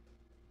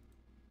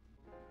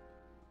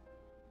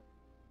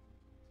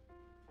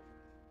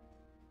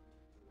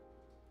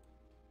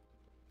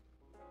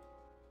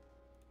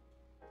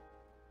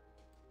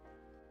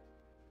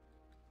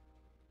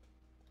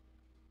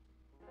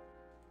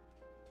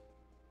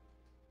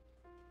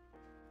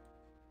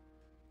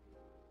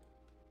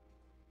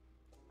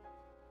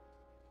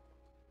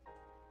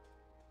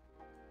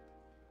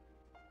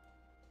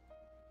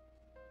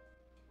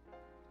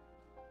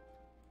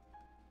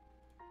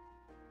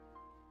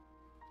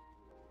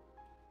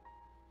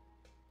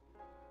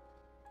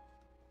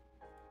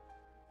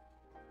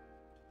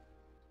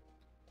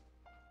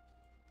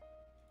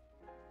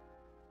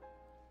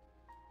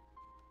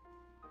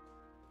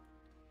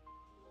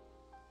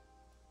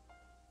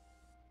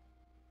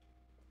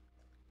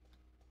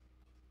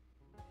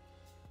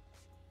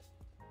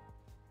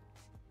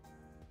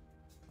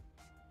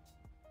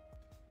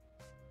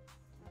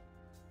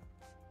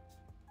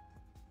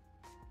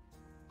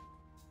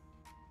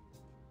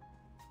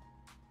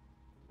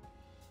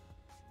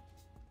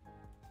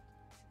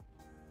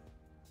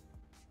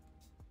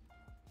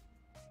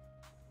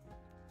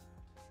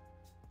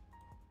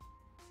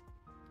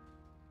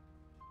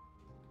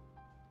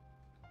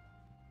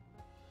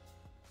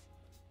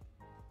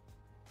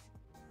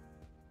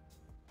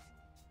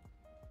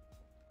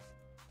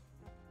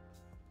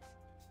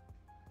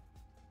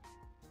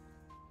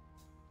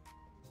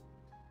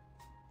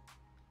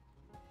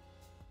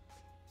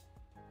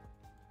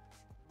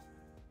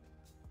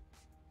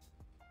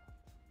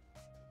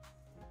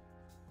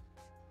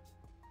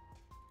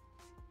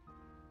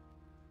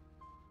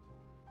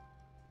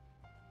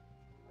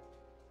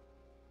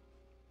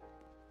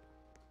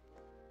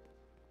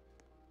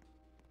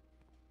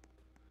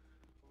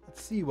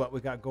 see what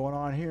we got going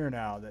on here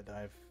now that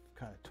I've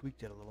kind of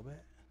tweaked it a little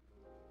bit.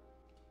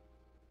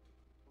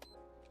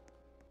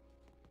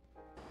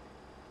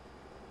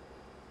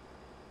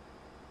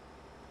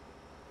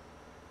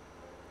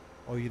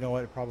 Oh, you know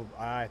what? It probably,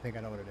 I think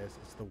I know what it is.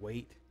 It's the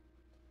weight.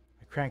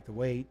 I cranked the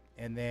weight,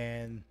 and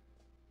then,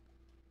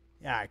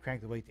 yeah, I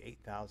cranked the weight to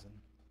 8,000.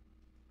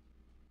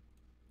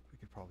 We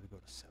could probably go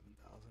to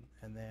 7,000,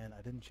 and then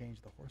I didn't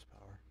change the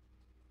horsepower.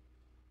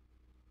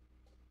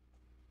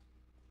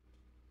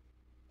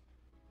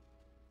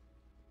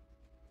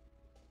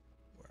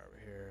 Where are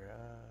we here?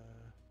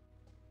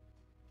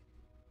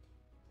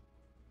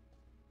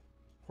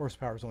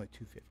 Horsepower is only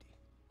 250.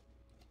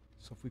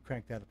 So if we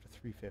crank that up to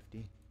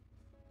 350.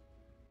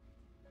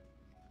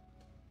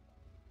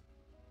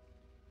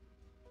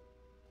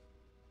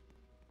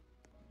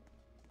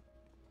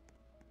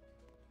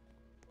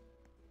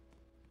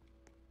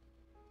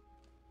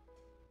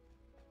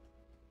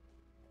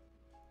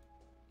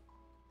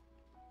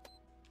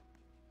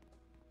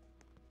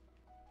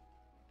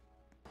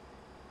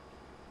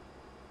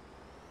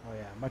 Oh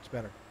yeah, much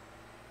better.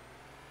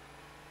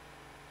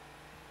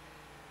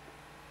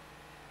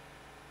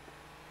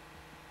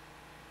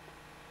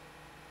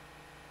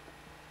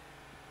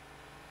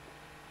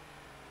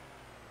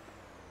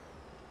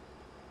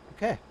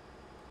 Okay.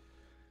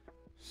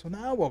 So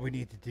now what we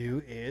need to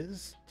do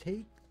is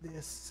take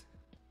this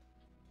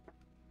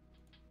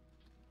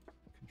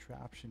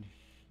contraption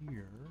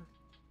here.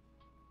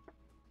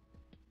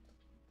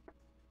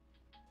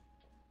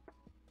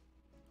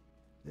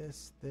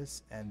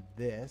 This, and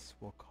this.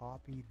 We'll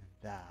copy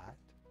that.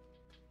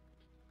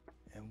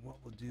 And what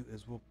we'll do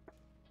is we'll,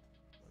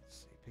 let's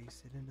see,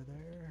 paste it into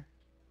there.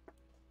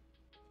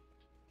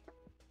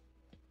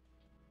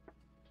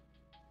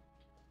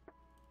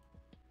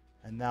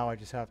 And now I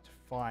just have to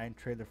find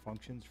trailer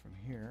functions from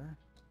here.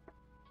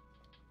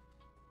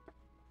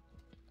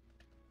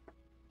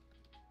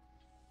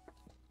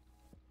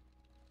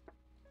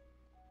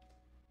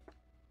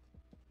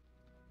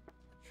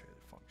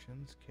 Trailer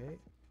functions, okay.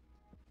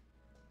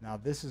 Now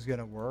this is going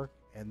to work,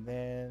 and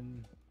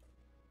then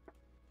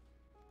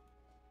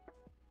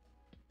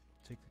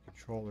take the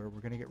controller.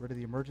 We're going to get rid of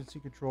the emergency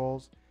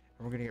controls,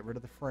 and we're going to get rid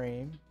of the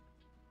frame.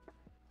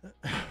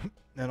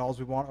 And all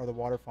we want are the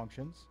water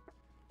functions.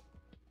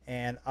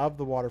 And of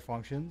the water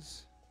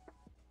functions,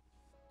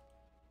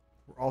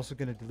 we're also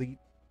going to delete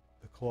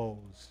the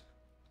clothes,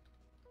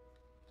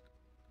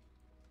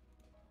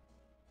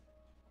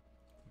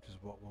 which is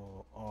what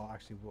we'll, oh,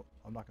 actually,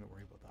 I'm not going to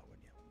worry about that one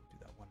yet. We'll do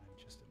that one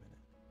in just a minute.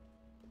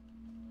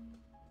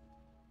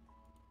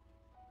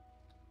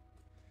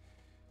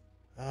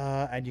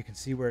 And you can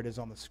see where it is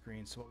on the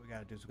screen. So what we got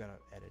to do is we got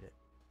to edit it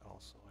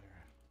also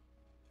here.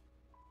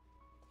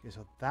 Okay,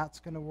 so that's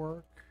going to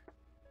work.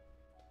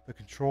 The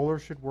controller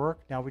should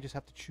work. Now we just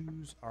have to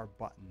choose our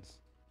buttons.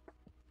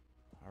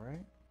 All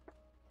right.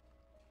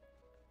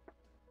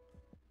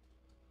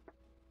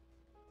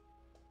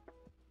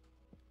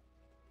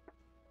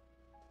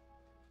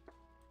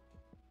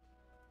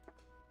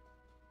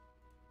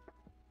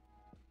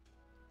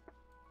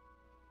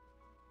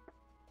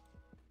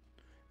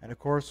 And of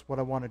course, what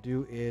I want to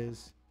do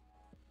is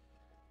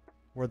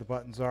where the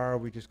buttons are,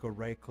 we just go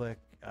right click,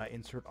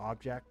 insert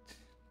object.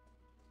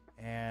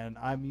 And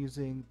I'm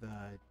using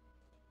the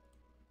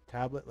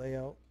tablet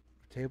layout,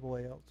 table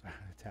layout, sorry,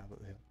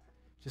 tablet layout,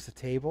 just a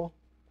table.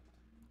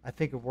 I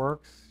think it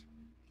works.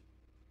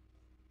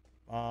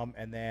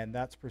 And then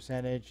that's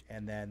percentage,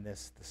 and then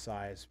this, the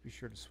size. Be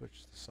sure to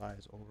switch the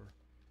size over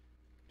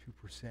to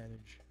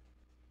percentage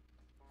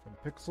from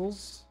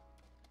pixels,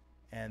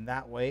 and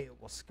that way it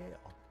will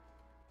scale.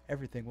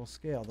 Everything will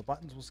scale. The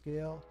buttons will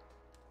scale.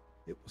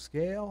 It will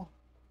scale.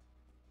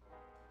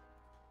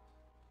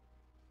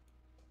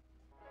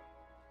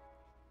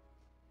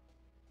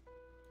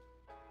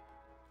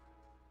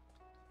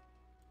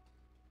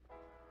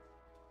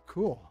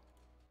 Cool.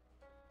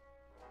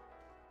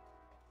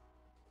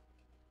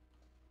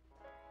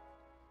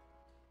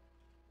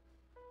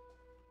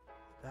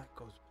 That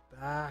goes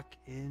back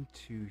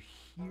into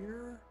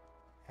here,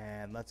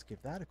 and let's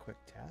give that a quick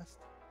test.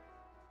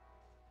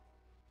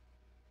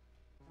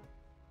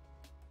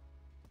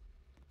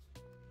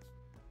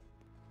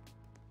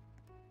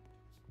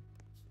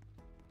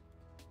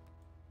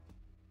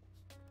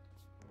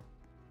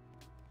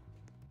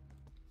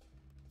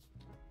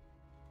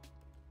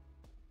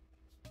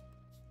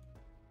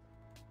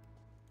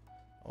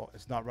 Oh,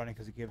 it's not running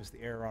because it gave us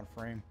the error on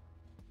frame.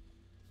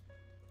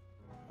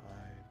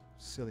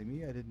 Silly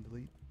me, I didn't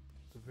delete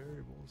the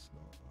variables. No,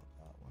 not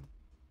that one.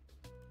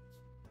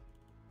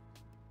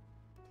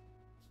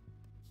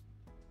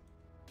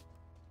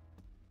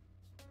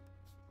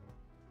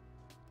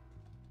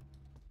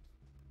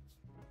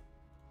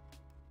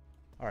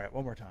 All right,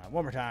 one more time.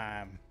 One more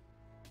time.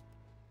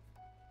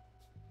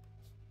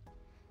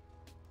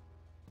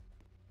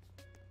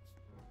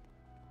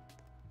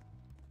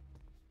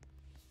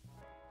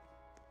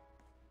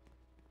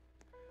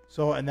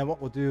 So, and then what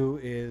we'll do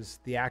is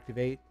the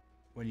activate.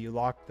 When you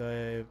lock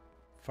the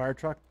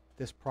Firetruck,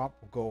 this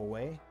prompt will go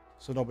away,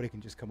 so nobody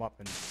can just come up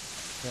and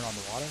turn on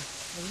the water.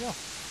 There we go.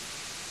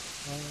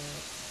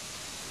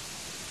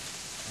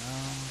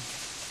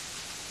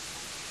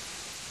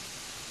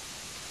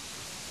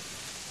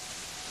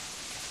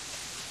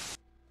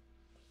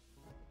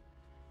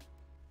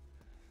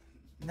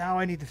 Now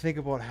I need to think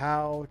about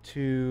how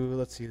to,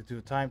 let's see, do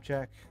a time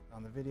check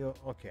on the video.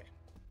 Okay.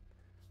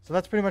 So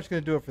that's pretty much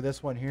going to do it for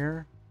this one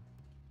here.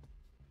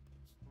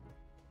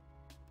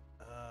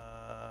 All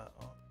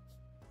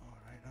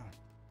right,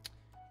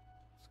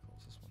 let's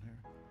close this one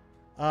here.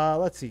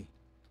 Let's see.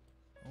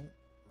 Oh,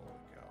 there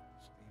we go.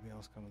 Some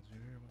emails coming through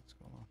here. What's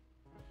going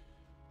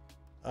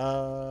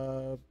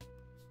on?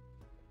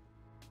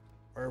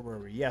 Where were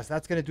we? Yes,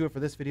 that's going to do it for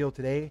this video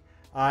today.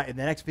 In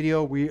the next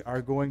video,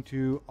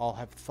 I'll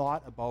have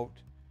thought about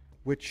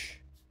which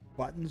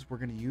buttons we're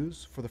going to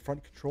use for the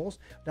front controls.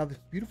 Now, the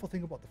beautiful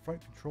thing about the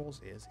front controls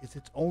is it's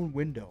its own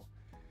window.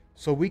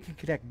 So we can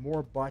connect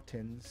more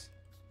buttons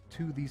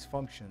to these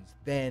functions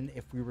than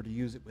if we were to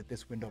use it with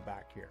this window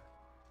back here.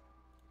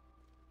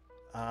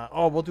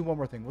 We'll do one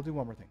more thing.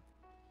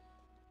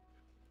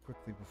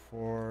 Quickly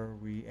before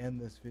we end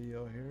this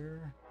video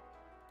here.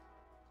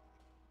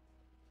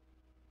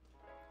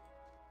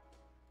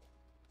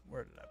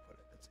 Where did I put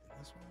it? It's in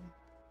this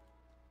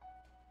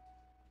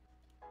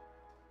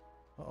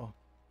one. Uh-oh.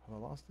 Have I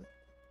lost it?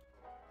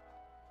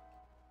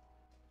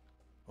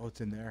 Oh,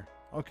 it's in there.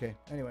 Okay.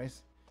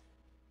 Anyways.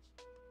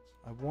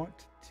 I want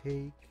to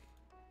take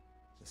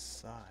the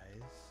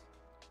size.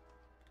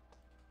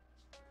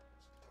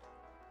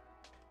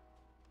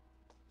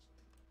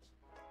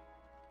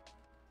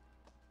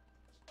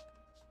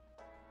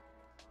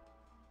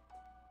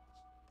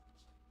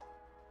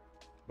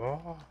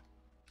 Oh.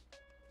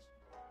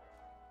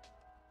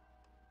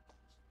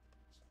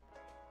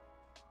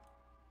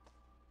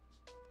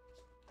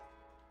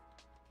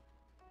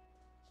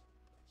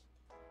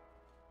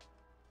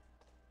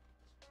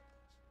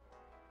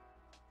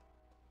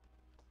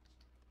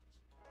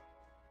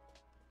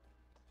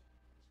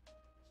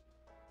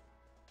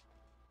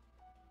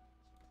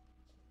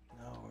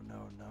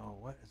 No.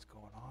 What is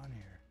going on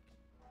here?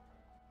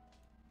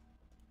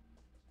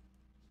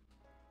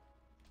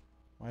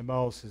 My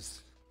mouse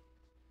is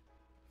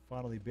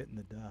finally bitten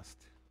the dust,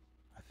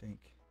 I think.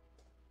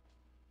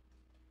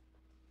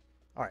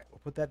 All right, we'll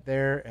put that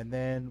there. And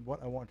then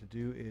what I want to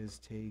do is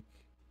take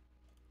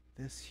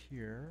this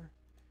here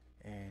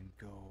and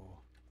go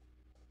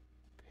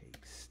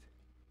paste.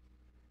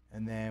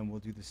 And then we'll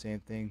do the same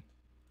thing.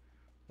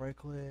 Right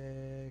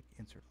click,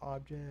 insert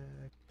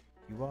object,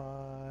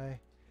 UI,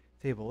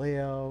 table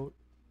layout,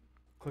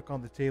 click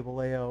on the table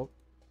layout,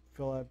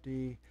 fill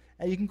empty,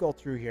 and you can go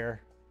through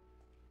here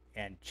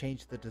and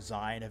change the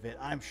design of it.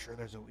 I'm sure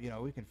there's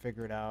we can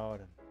figure it out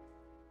and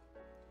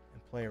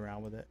play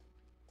around with it,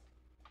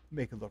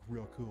 make it look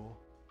real cool.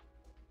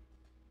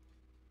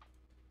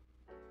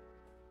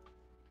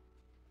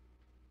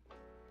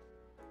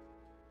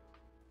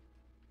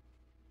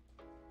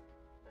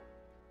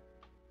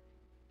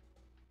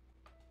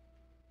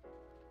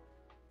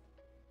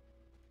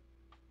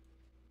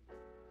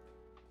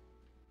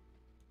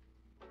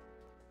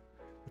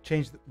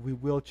 We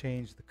will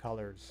change the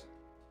colors,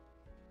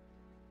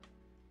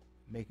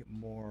 make it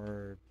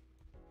more,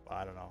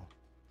 I don't know,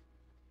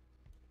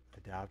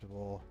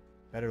 adaptable,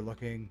 better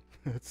looking.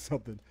 It's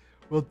something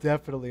we'll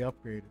definitely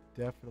upgrade it.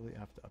 Definitely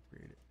have to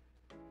upgrade it.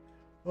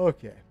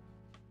 Okay.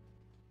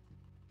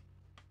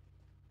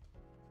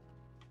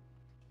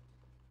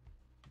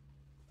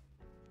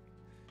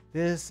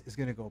 This is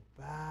going to go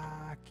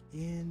back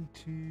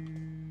into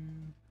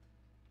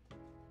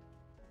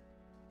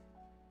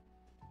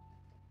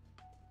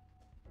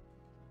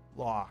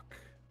lock.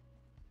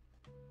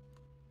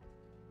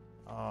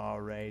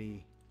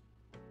 Alrighty,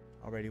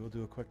 we'll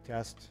do a quick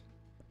test.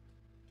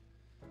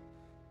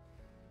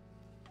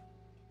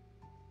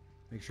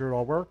 Make sure it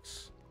all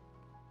works.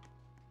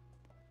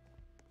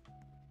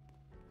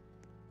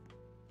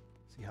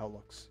 See how it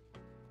looks.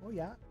 Oh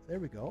yeah, there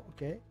we go.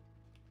 Okay.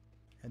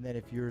 And then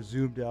if you're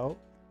zoomed out.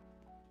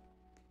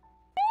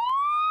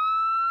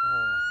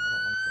 Oh, I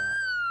don't like that.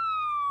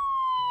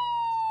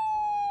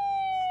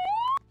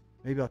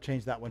 Maybe I'll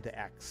change that one to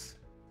X.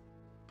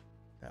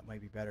 That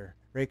might be better,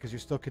 right? Because you're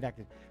still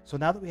connected. So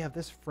now that we have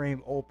this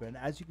frame open,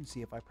 as you can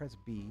see, if I press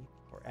B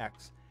or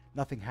X,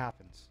 nothing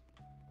happens.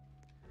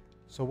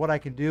 So what I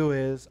can do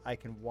is I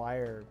can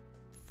wire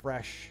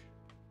fresh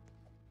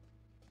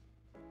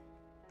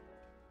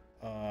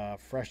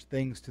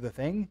things to the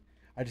thing.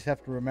 I just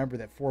have to remember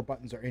that 4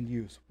 buttons are in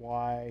use: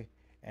 Y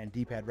and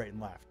D-pad right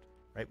and left.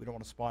 Right? We don't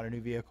want to spawn a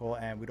new vehicle,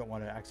 and we don't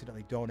want to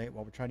accidentally donate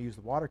while we're trying to use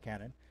the water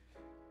cannon.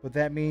 But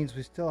that means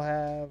we still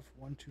have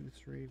 1, 2,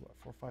 3,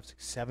 4, 5,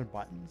 6, 7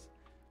 buttons.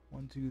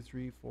 1, 2,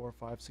 3, 4,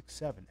 5, 6,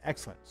 7.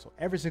 Excellent. So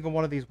every single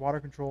one of these water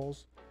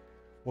controls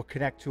will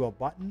connect to a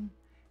button,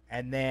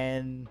 and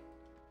then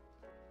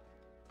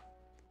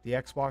the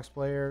Xbox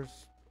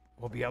players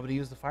will be able to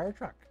use the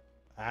Firetruck.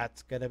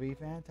 That's going to be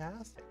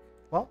fantastic.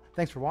 Well,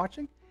 thanks for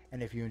watching,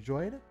 and if you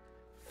enjoyed it,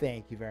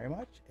 thank you very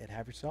much, and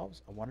have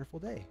yourselves a wonderful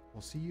day.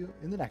 We'll see you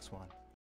in the next one.